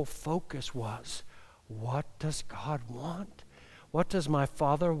 His whole focus was, what does God want? What does my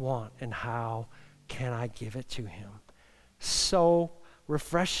Father want? And how can I give it to him? So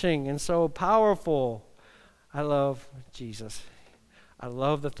refreshing and so powerful. I love Jesus. I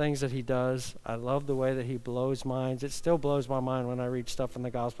love the things that he does. I love the way that he blows minds. It still blows my mind when I read stuff in the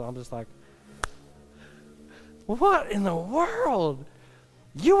gospel. I'm just like, what in the world?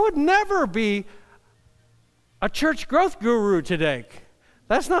 You would never be a church growth guru today.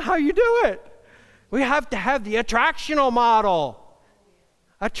 That's not how you do it. We have to have the attractional model.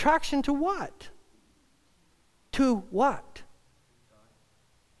 Attraction to what? To what?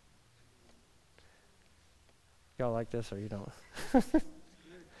 Y'all like this or you don't?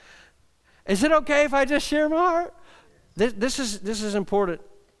 Is it okay if I just share my heart? This is important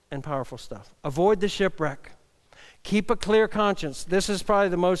and powerful stuff. Avoid the shipwreck. Keep a clear conscience. This is probably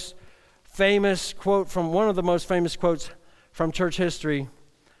the most famous quote from one of the most famous quotes from church history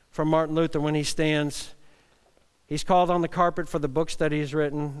from Martin Luther when he stands. He's called on the carpet for the books that he's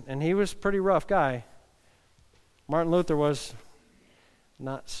written, and he was a pretty rough guy. Martin Luther was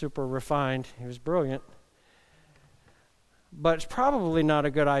not super refined. He was brilliant. But it's probably not a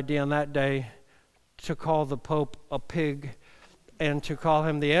good idea on that day to call the Pope a pig and to call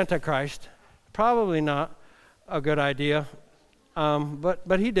him the Antichrist. Probably not a good idea.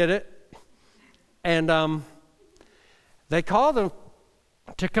 But he did it. And they called him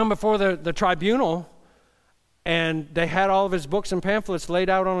to come before the tribunal, and they had all of his books and pamphlets laid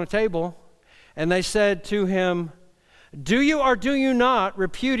out on a table, and they said to him, "Do you or do you not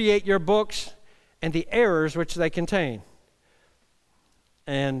repudiate your books and the errors which they contain?"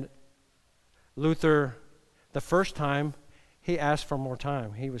 And Luther, the first time, he asked for more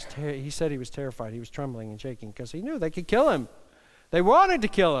time. He said he was terrified. He was trembling and shaking because he knew they could kill him. They wanted to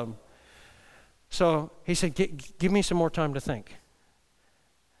kill him. So he said, give me some more time to think.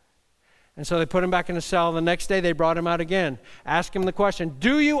 And so they put him back in the cell. The next day they brought him out again. Asked him the question,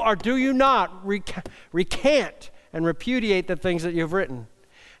 do you or do you not recant and repudiate the things that you've written?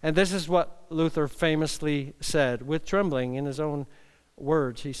 And this is what Luther famously said with trembling in his own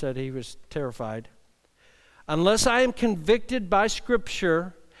words. He said he was terrified. "Unless I am convicted by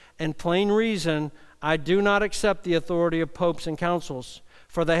Scripture and plain reason, I do not accept the authority of popes and councils,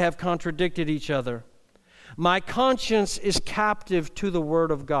 for they have contradicted each other. My conscience is captive to the Word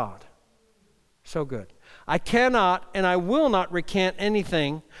of God." So good. "I cannot and I will not recant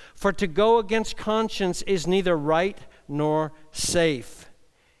anything, for to go against conscience is neither right nor safe.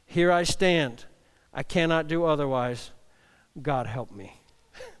 Here I stand. I cannot do otherwise. God help me."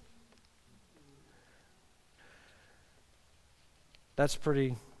 That's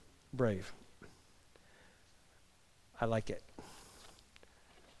pretty brave. I like it.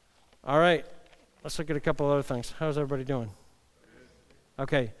 All right, let's look at a couple other things. How's everybody doing?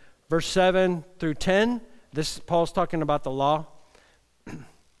 Okay, verse 7 through 10. Paul's talking about the law.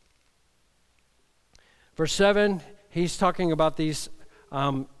 Verse 7, he's talking about these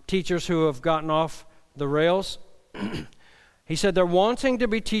teachers who have gotten off the rails. He said they're wanting to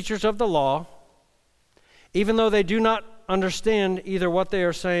be teachers of the law, even though they do not understand either what they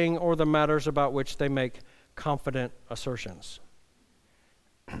are saying or the matters about which they make confident assertions.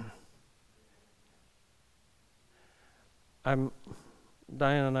 Diane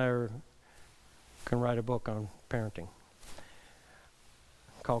and I can write a book on parenting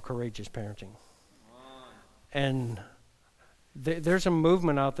called Courageous Parenting. And there's a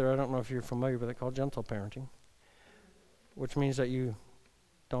movement out there, I don't know if you're familiar with it, called gentle parenting, which means that you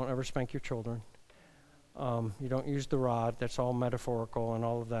don't ever spank your children. You don't use the rod. That's all metaphorical and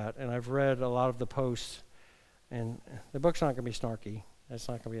all of that. And I've read a lot of the posts, and the book's not going to be snarky. It's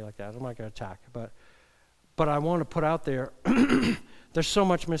not going to be like that. I'm not going to attack. But I want to put out there, there's so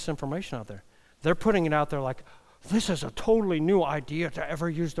much misinformation out there. They're putting it out there like, this is a totally new idea to ever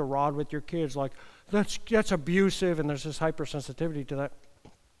use the rod with your kids. Like, that's abusive, and there's this hypersensitivity to that.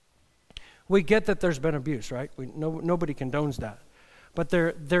 We get that there's been abuse, right? Nobody condones that. But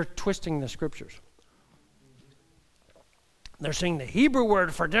they're twisting the scriptures. They're saying the Hebrew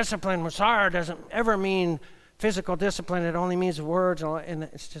word for discipline, musar, doesn't ever mean physical discipline. It only means words, and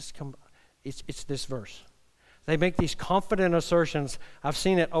it's just it's this verse. They make these confident assertions. I've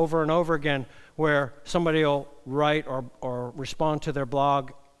seen it over and over again where somebody will write or respond to their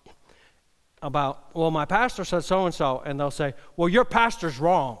blog about, well, my pastor said so-and-so, and they'll say, well, your pastor's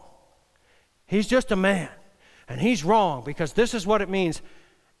wrong. He's just a man, and he's wrong because this is what it means.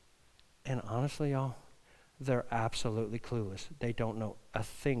 And honestly, y'all, they're absolutely clueless. They don't know a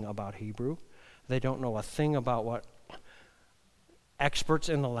thing about Hebrew. They don't know a thing about what experts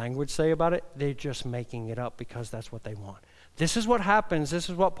in the language say about it. They're just making it up because that's what they want. This is what happens. This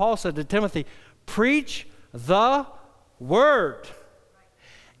is what Paul said to Timothy. Preach the word.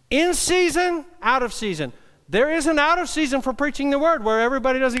 In season, out of season. There is an out of season for preaching the word where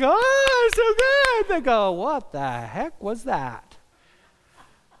everybody doesn't go, oh, it's so good. They go, what the heck was that?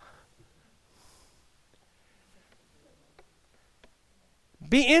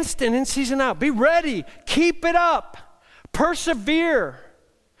 Be instant in season out. Be ready. Keep it up. Persevere.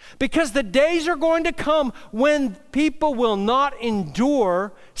 Because the days are going to come when people will not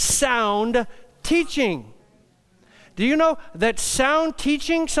endure sound teaching. Do you know that sound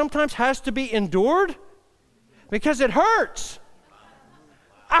teaching sometimes has to be endured? Because it hurts.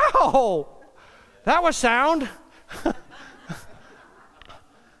 Ow! That was sound.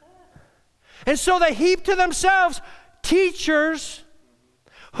 And so they heap to themselves teachers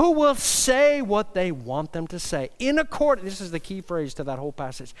who will say what they want them to say. This is the key phrase to that whole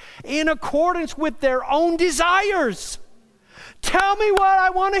passage. In accordance with their own desires. Tell me what I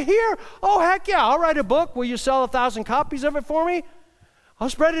want to hear. Oh, heck yeah, I'll write a book. Will you sell 1,000 copies of it for me? I'll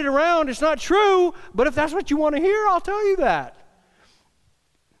spread it around. It's not true, but if that's what you want to hear, I'll tell you that.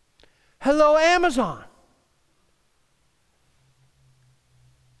 Hello, Amazon.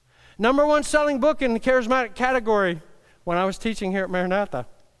 Number one selling book in the charismatic category when I was teaching here at Maranatha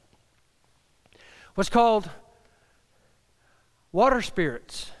was called Water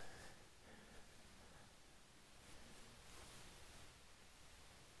Spirits.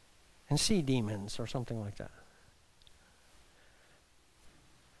 And Sea Demons or something like that.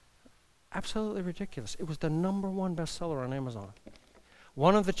 Absolutely ridiculous. It was the number one bestseller on Amazon.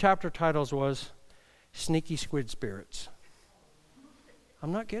 One of the chapter titles was Sneaky Squid Spirits.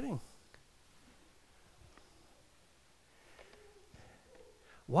 I'm not kidding.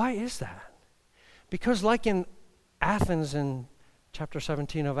 Why is that? Because like in Athens in chapter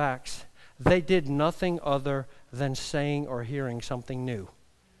 17 of Acts, they did nothing other than saying or hearing something new.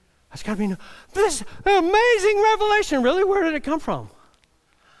 That's got to be new. This amazing revelation, really? Where did it come from?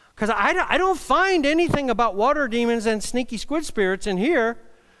 Because I don't find anything about water demons and sneaky squid spirits in here,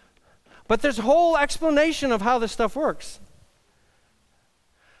 but there's a whole explanation of how this stuff works.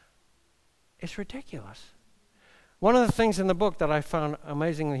 It's ridiculous. One of the things in the book that I found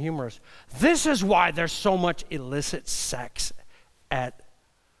amazingly humorous, this is why there's so much illicit sex at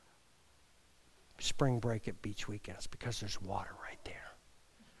spring break at beach weekends, because there's water right there.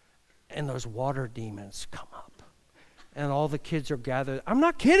 And those water demons come up. And all the kids are gathered. I'm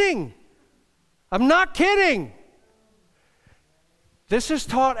not kidding. I'm not kidding. This is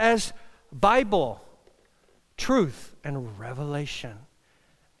taught as Bible, truth, and revelation.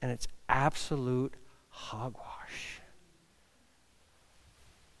 And it's absolute hogwash.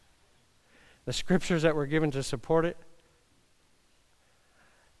 The scriptures that were given to support it,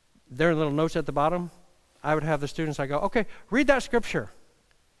 there are little notes at the bottom. I would have the students, I go, okay, read that scripture.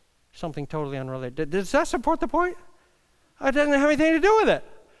 Something totally unrelated. Does that support the point? It doesn't have anything to do with it.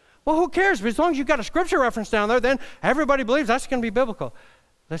 Well, who cares? But as long as you've got a scripture reference down there, then everybody believes that's going to be biblical.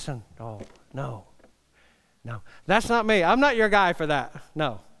 Listen, no. That's not me. I'm not your guy for that.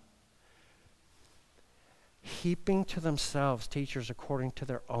 No. Heaping to themselves teachers according to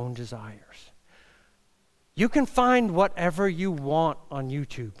their own desires. You can find whatever you want on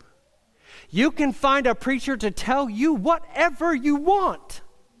YouTube. You can find a preacher to tell you whatever you want.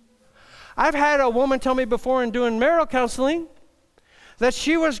 I've had a woman tell me before in doing marital counseling that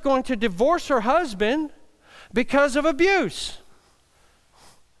she was going to divorce her husband because of abuse.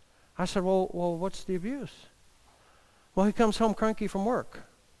 I said, well, what's the abuse? Well, he comes home cranky from work.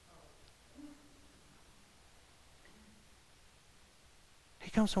 He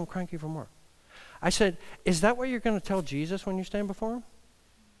comes home cranky from work. I said, is that what you're going to tell Jesus when you stand before him?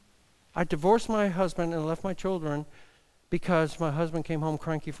 I divorced my husband and left my children because my husband came home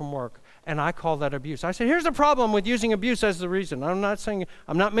cranky from work, and I call that abuse. I said, here's the problem with using abuse as the reason. I'm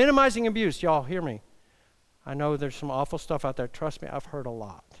not minimizing abuse. Y'all hear me. I know there's some awful stuff out there. Trust me, I've heard a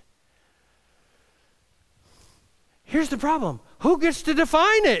lot. Here's the problem. Who gets to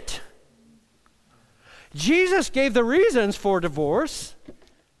define it? Jesus gave the reasons for divorce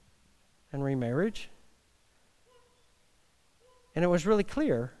and remarriage, and it was really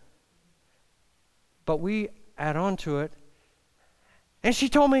clear, but we add on to it. And she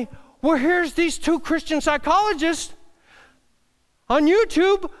told me, well, here's these two Christian psychologists on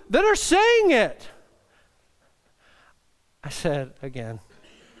YouTube that are saying it. I said, again,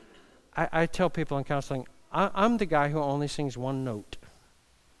 I tell people in counseling, I'm the guy who only sings one note.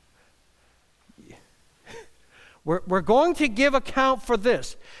 We're going to give account for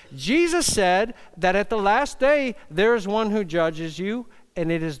this. Jesus said that at the last day there is one who judges you,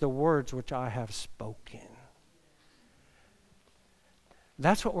 and it is the words which I have spoken.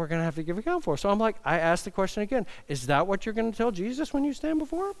 That's what we're going to have to give account for. So I asked the question again, is that what you're going to tell Jesus when you stand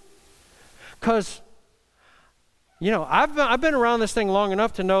before him? Because, I've been around this thing long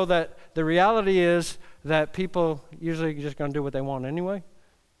enough to know that the reality is that people usually just going to do what they want anyway.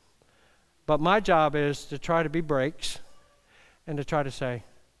 But my job is to try to be brakes and to try to say,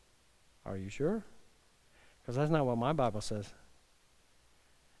 are you sure? Because that's not what my Bible says.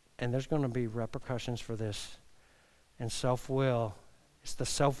 And there's going to be repercussions for this. And self-will, it's the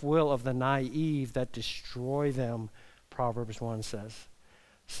self-will of the naive that destroy them, Proverbs 1 says.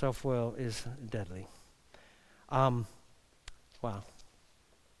 Self-will is deadly. Wow.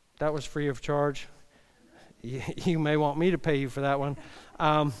 That was free of charge. You may want me to pay you for that one.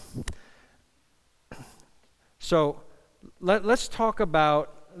 So let's talk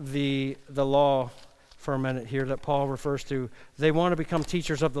about the law for a minute here that Paul refers to. They want to become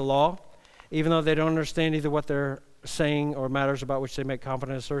teachers of the law, even though they don't understand either what they're saying or matters about which they make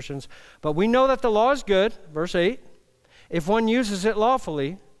confident assertions. But we know that the law is good, verse 8, if one uses it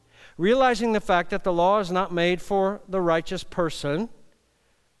lawfully, realizing the fact that the law is not made for the righteous person,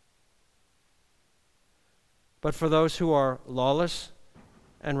 but for those who are lawless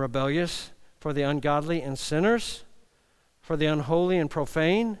and rebellious, for the ungodly and sinners, for the unholy and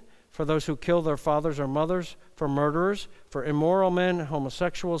profane, for those who kill their fathers or mothers, for murderers, for immoral men,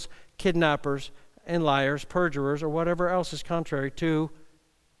 homosexuals, kidnappers, and liars, perjurers, or whatever else is contrary to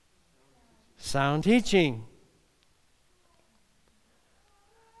sound teaching.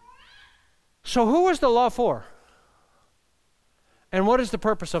 So who is the law for? And what is the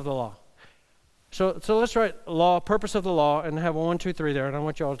purpose of the law? So let's write law, purpose of the law, and have 1, 2, 3 there. And I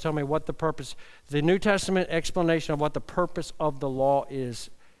want you all to tell me what the purpose, the New Testament explanation of what the purpose of the law is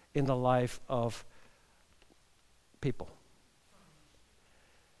in the life of people.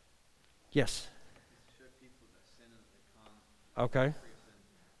 Yes. Okay.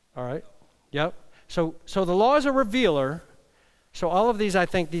 All right. Yep. So the law is a revealer. So all of these, I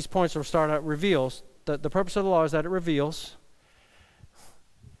think, these points will start out reveals. The purpose of the law is that it reveals.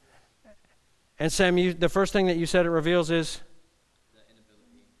 And Sam, the first thing that you said it reveals is? The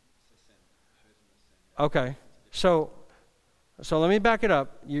inability to sin. Okay. So let me back it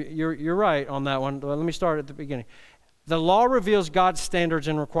up. You're right on that one. Let me start at the beginning. The law reveals God's standards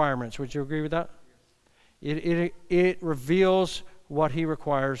and requirements. Would you agree with that? It reveals what he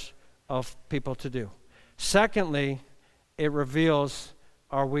requires of people to do. Secondly, it reveals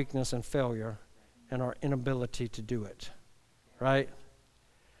our weakness and failure and our inability to do it. Right?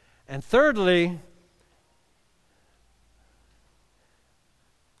 And thirdly,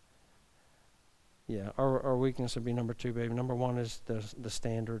 our weakness would be number 2, baby. Number 1 is the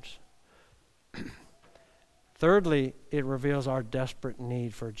standards. Thirdly, it reveals our desperate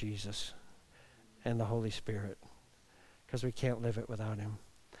need for Jesus and the Holy Spirit, because we can't live it without him.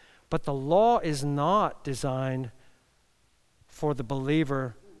 But the law is not designed for the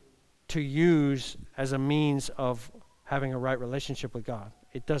believer to use as a means of having a right relationship with God.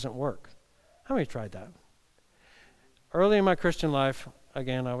 It doesn't work. How many tried that? Early in my Christian life,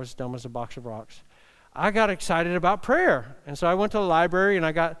 again, I was dumb as a box of rocks. I got excited about prayer. And so I went to the library and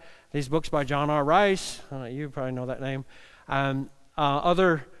I got these books by John R. Rice. You probably know that name.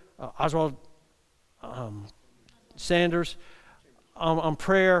 Oswald Sanders on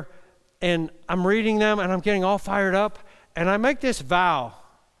prayer. And I'm reading them and I'm getting all fired up. And I make this vow.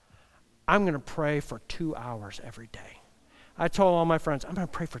 I'm going to pray for 2 hours every day. I told all my friends, I'm going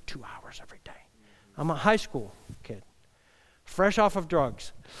to pray for 2 hours every day. I'm a high school kid, fresh off of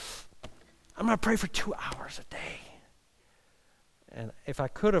drugs. I'm going to pray for 2 hours a day. And if I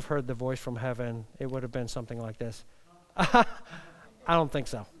could have heard the voice from heaven, it would have been something like this. I don't think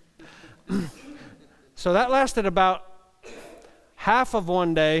so. So that lasted about half of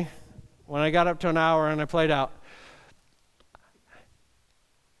one day when I got up to an hour and I played out.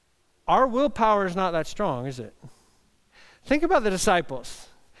 Our willpower is not that strong, is it? Think about the disciples.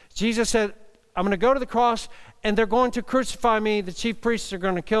 Jesus said, I'm going to go to the cross and they're going to crucify me. The chief priests are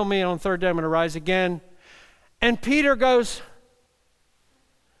going to kill me. And on the third day, I'm going to rise again. And Peter goes,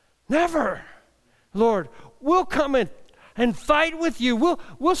 never, Lord. We'll come in and fight with you.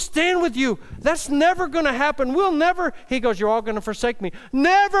 We'll stand with you. That's never going to happen. We'll never. He goes, you're all going to forsake me.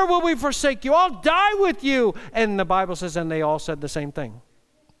 Never will we forsake you. I'll die with you. And the Bible says, and they all said the same thing.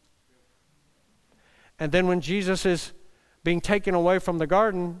 And then when Jesus is being taken away from the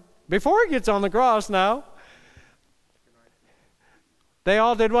garden, before he gets on the cross now, they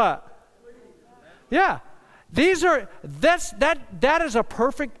all did what? Yeah. That is a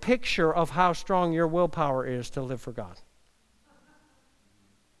perfect picture of how strong your willpower is to live for God.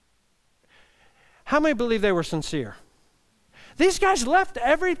 How many believe they were sincere? These guys left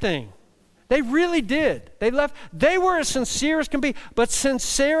everything. They really did. They were as sincere as can be. But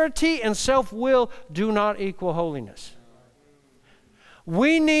sincerity and self-will do not equal holiness.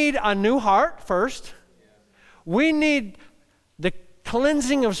 We need a new heart first. We need the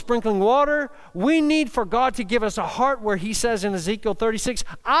cleansing of sprinkling water. We need for God to give us a heart where he says in Ezekiel 36,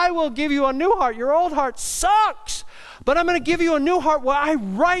 I will give you a new heart. Your old heart sucks. But I'm going to give you a new heart where I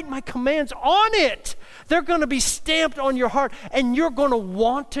write my commands on it. They're going to be stamped on your heart, and you're going to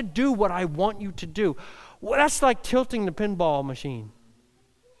want to do what I want you to do. Well, that's like tilting the pinball machine.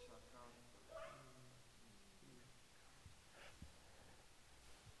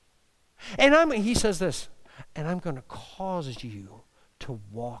 And he says this, and I'm going to cause you to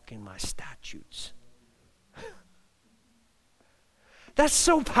walk in my statutes. That's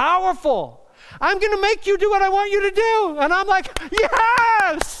so powerful. I'm going to make you do what I want you to do. And I'm like,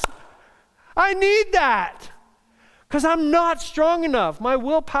 yes, I need that. Because I'm not strong enough. My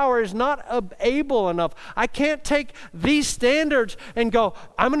willpower is not able enough. I can't take these standards and go,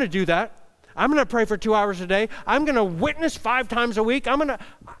 I'm going to do that. I'm going to pray for 2 hours a day. I'm going to witness 5 times a week.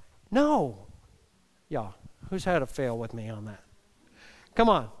 No. Y'all, who's had a fail with me on that? Come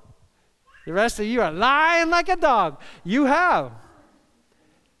on. The rest of you are lying like a dog. You have.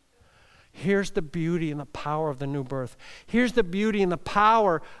 Here's the beauty and the power of the new birth. Here's the beauty and the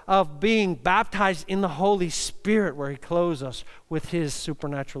power of being baptized in the Holy Spirit, where he clothes us with his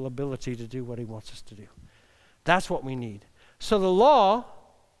supernatural ability to do what he wants us to do. That's what we need. So the law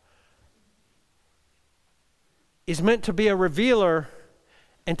is meant to be a revealer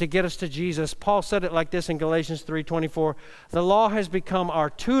and to get us to Jesus. Paul said it like this in Galatians 3:24. The law has become our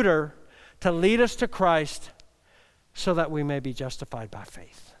tutor to lead us to Christ so that we may be justified by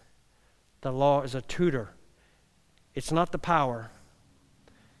faith. The law is a tutor. It's not the power.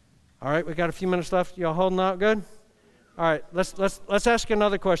 All right, we got a few minutes left. Y'all holding out good? All right, let's ask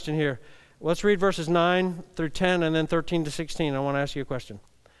another question here. Let's read verses 9 through 10 and then 13 to 16. I want to ask you a question.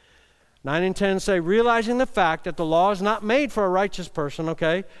 9 and 10 say, realizing the fact that the law is not made for a righteous person,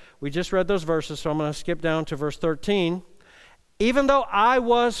 okay? We just read those verses, so I'm going to skip down to verse 13. Even though I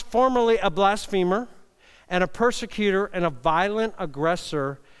was formerly a blasphemer and a persecutor and a violent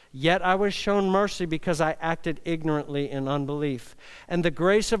aggressor, yet I was shown mercy because I acted ignorantly in unbelief. And the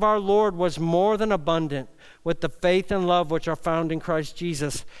grace of our Lord was more than abundant with the faith and love which are found in Christ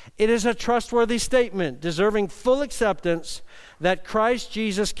Jesus. It is a trustworthy statement, deserving full acceptance, that Christ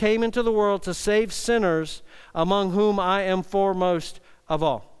Jesus came into the world to save sinners, among whom I am foremost of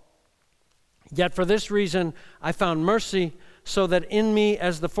all. Yet for this reason I found mercy, so that in me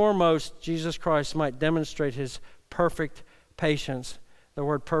as the foremost, Jesus Christ might demonstrate his perfect patience. The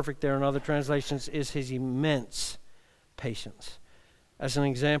word perfect there in other translations is his immense patience, as an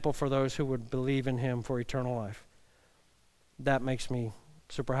example for those who would believe in him for eternal life. That makes me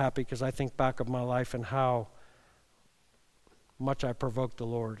super happy, because I think back of my life and how much I provoked the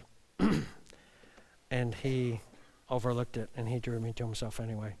Lord. And he overlooked it, and he drew me to himself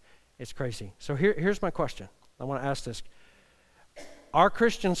anyway. It's crazy. So here's my question. I want to ask this. Are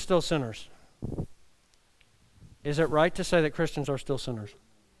Christians still sinners? Is it right to say that Christians are still sinners?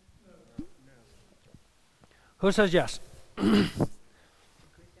 No. Who says yes? All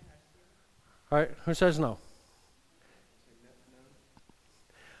right, who says no?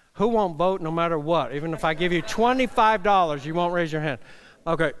 Who won't vote no matter what? Even if I give you $25, you won't raise your hand.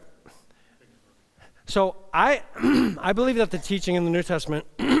 Okay. So I believe that the teaching in the New Testament,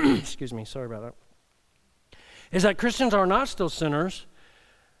 excuse me, sorry about that, is that Christians are not still sinners,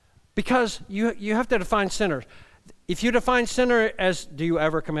 because you have to define sinners. If you define sinner as, do you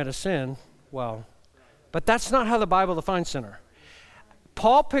ever commit a sin? Well, but that's not how the Bible defines sinner.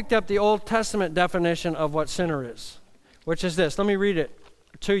 Paul picked up the Old Testament definition of what sinner is, which is this. Let me read it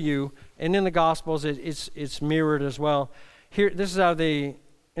to you. And in the Gospels, it's mirrored as well. Here, this is out of the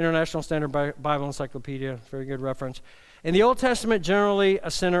International Standard Bible Encyclopedia. Very good reference. In the Old Testament, generally,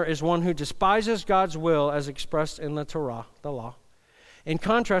 a sinner is one who despises God's will as expressed in the Torah, the law, in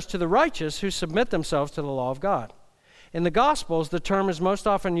contrast to the righteous who submit themselves to the law of God. In the Gospels, the term is most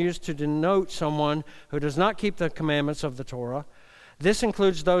often used to denote someone who does not keep the commandments of the Torah. This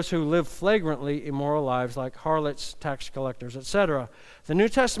includes those who live flagrantly immoral lives, like harlots, tax collectors, etc. The New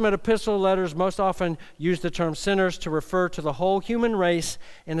Testament epistle letters most often use the term sinners to refer to the whole human race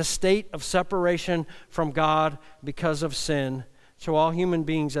in a state of separation from God because of sin, to all human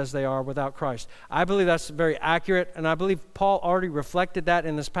beings as they are without Christ. I believe that's very accurate, and I believe Paul already reflected that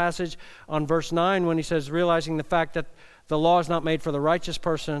in this passage on verse 9 when he says, realizing the fact that the law is not made for the righteous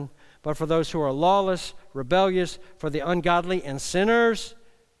person, but for those who are lawless, rebellious, for the ungodly and sinners,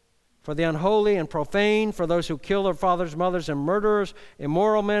 for the unholy and profane, for those who kill their fathers, mothers, and murderers,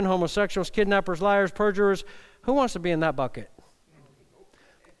 immoral men, homosexuals, kidnappers, liars, perjurers. Who wants to be in that bucket?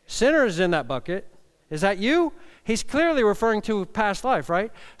 Sinners in that bucket. Is that you? He's clearly referring to past life,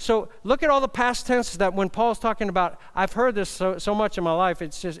 right? So look at all the past tenses that when Paul's talking about, I've heard this so much in my life,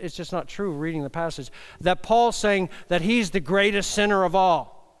 it's just not true reading the passage, that Paul's saying that he's the greatest sinner of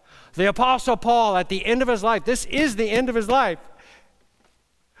all. The Apostle Paul, at the end of his life, this is the end of his life.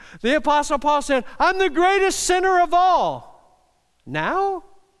 The Apostle Paul said, I'm the greatest sinner of all. Now?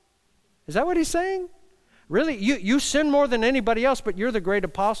 Is that what he's saying? Really? You sin more than anybody else, but you're the great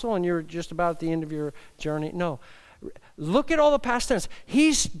apostle and you're just about at the end of your journey? No. Look at all the past tense.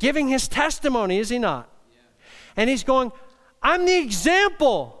 He's giving his testimony, is he not? Yeah. And he's going, I'm the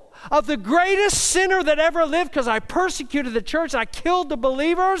example of the greatest sinner that ever lived because I persecuted the church. I killed the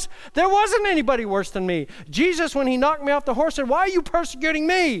believers. There wasn't anybody worse than me. Jesus, when he knocked me off the horse, said, why are you persecuting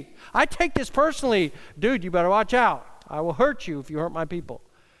me? I take this personally. Dude, you better watch out. I will hurt you if you hurt my people.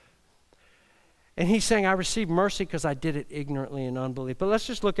 And he's saying, I received mercy because I did it ignorantly in unbelief. But let's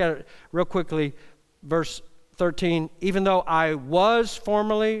just look at it real quickly. Verse 13, even though I was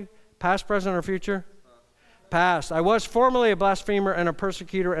formerly, past, present, or future? Past. I was formerly a blasphemer and a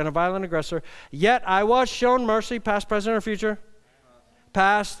persecutor and a violent aggressor, yet I was shown mercy, past, present, or future?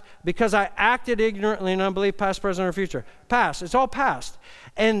 Past. Because I acted ignorantly in unbelief, past, present, or future? Past. It's all past.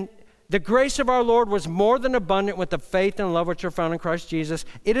 And the grace of our Lord was more than abundant with the faith and love which are found in Christ Jesus.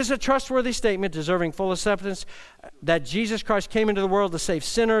 It is a trustworthy statement deserving full acceptance that Jesus Christ came into the world to save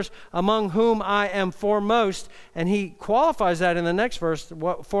sinners, among whom I am foremost. And he qualifies that in the next verse.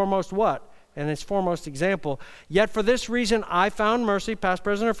 Foremost what? And its foremost example. Yet for this reason I found mercy, past,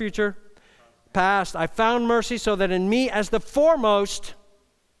 present, or future? Past. I found mercy so that in me as the foremost,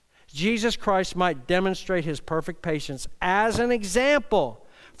 Jesus Christ might demonstrate his perfect patience as an example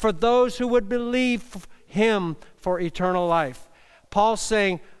for those who would believe him for eternal life. Paul's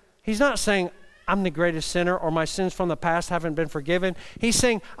saying, he's not saying, I'm the greatest sinner or my sins from the past haven't been forgiven. He's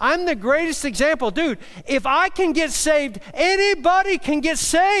saying, I'm the greatest example. Dude, if I can get saved, anybody can get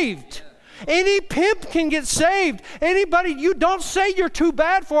saved. Any pimp can get saved. Anybody, you don't say you're too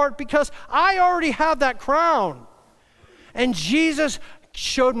bad for it because I already have that crown. And Jesus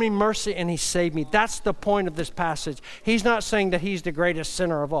showed me mercy and he saved me. That's the point of this passage. He's not saying that he's the greatest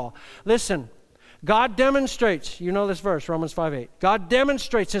sinner of all. Listen, God demonstrates, you know this verse, Romans 5:8. God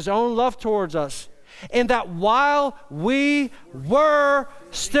demonstrates his own love towards us in that while we were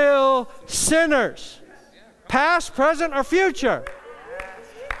still sinners, past, present, or future,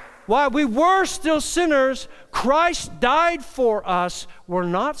 while we were still sinners, Christ died for us. We're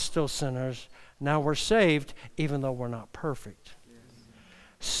not still sinners. Now we're saved, even though we're not perfect.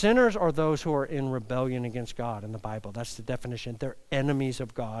 Sinners are those who are in rebellion against God in the Bible. That's the definition. They're enemies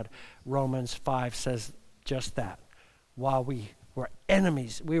of God. Romans 5 says just that. While we were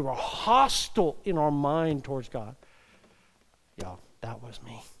enemies, we were hostile in our mind towards God. Y'all, that was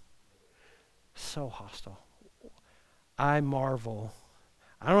me. So hostile. I marvel.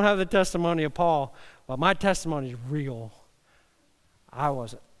 I don't have the testimony of Paul, but my testimony is real. I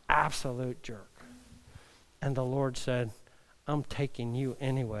was an absolute jerk. And the Lord said, I'm taking you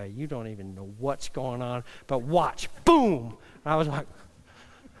anyway. You don't even know what's going on, but watch. Boom! And I was like,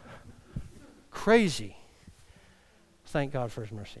 crazy. Thank God for his mercy.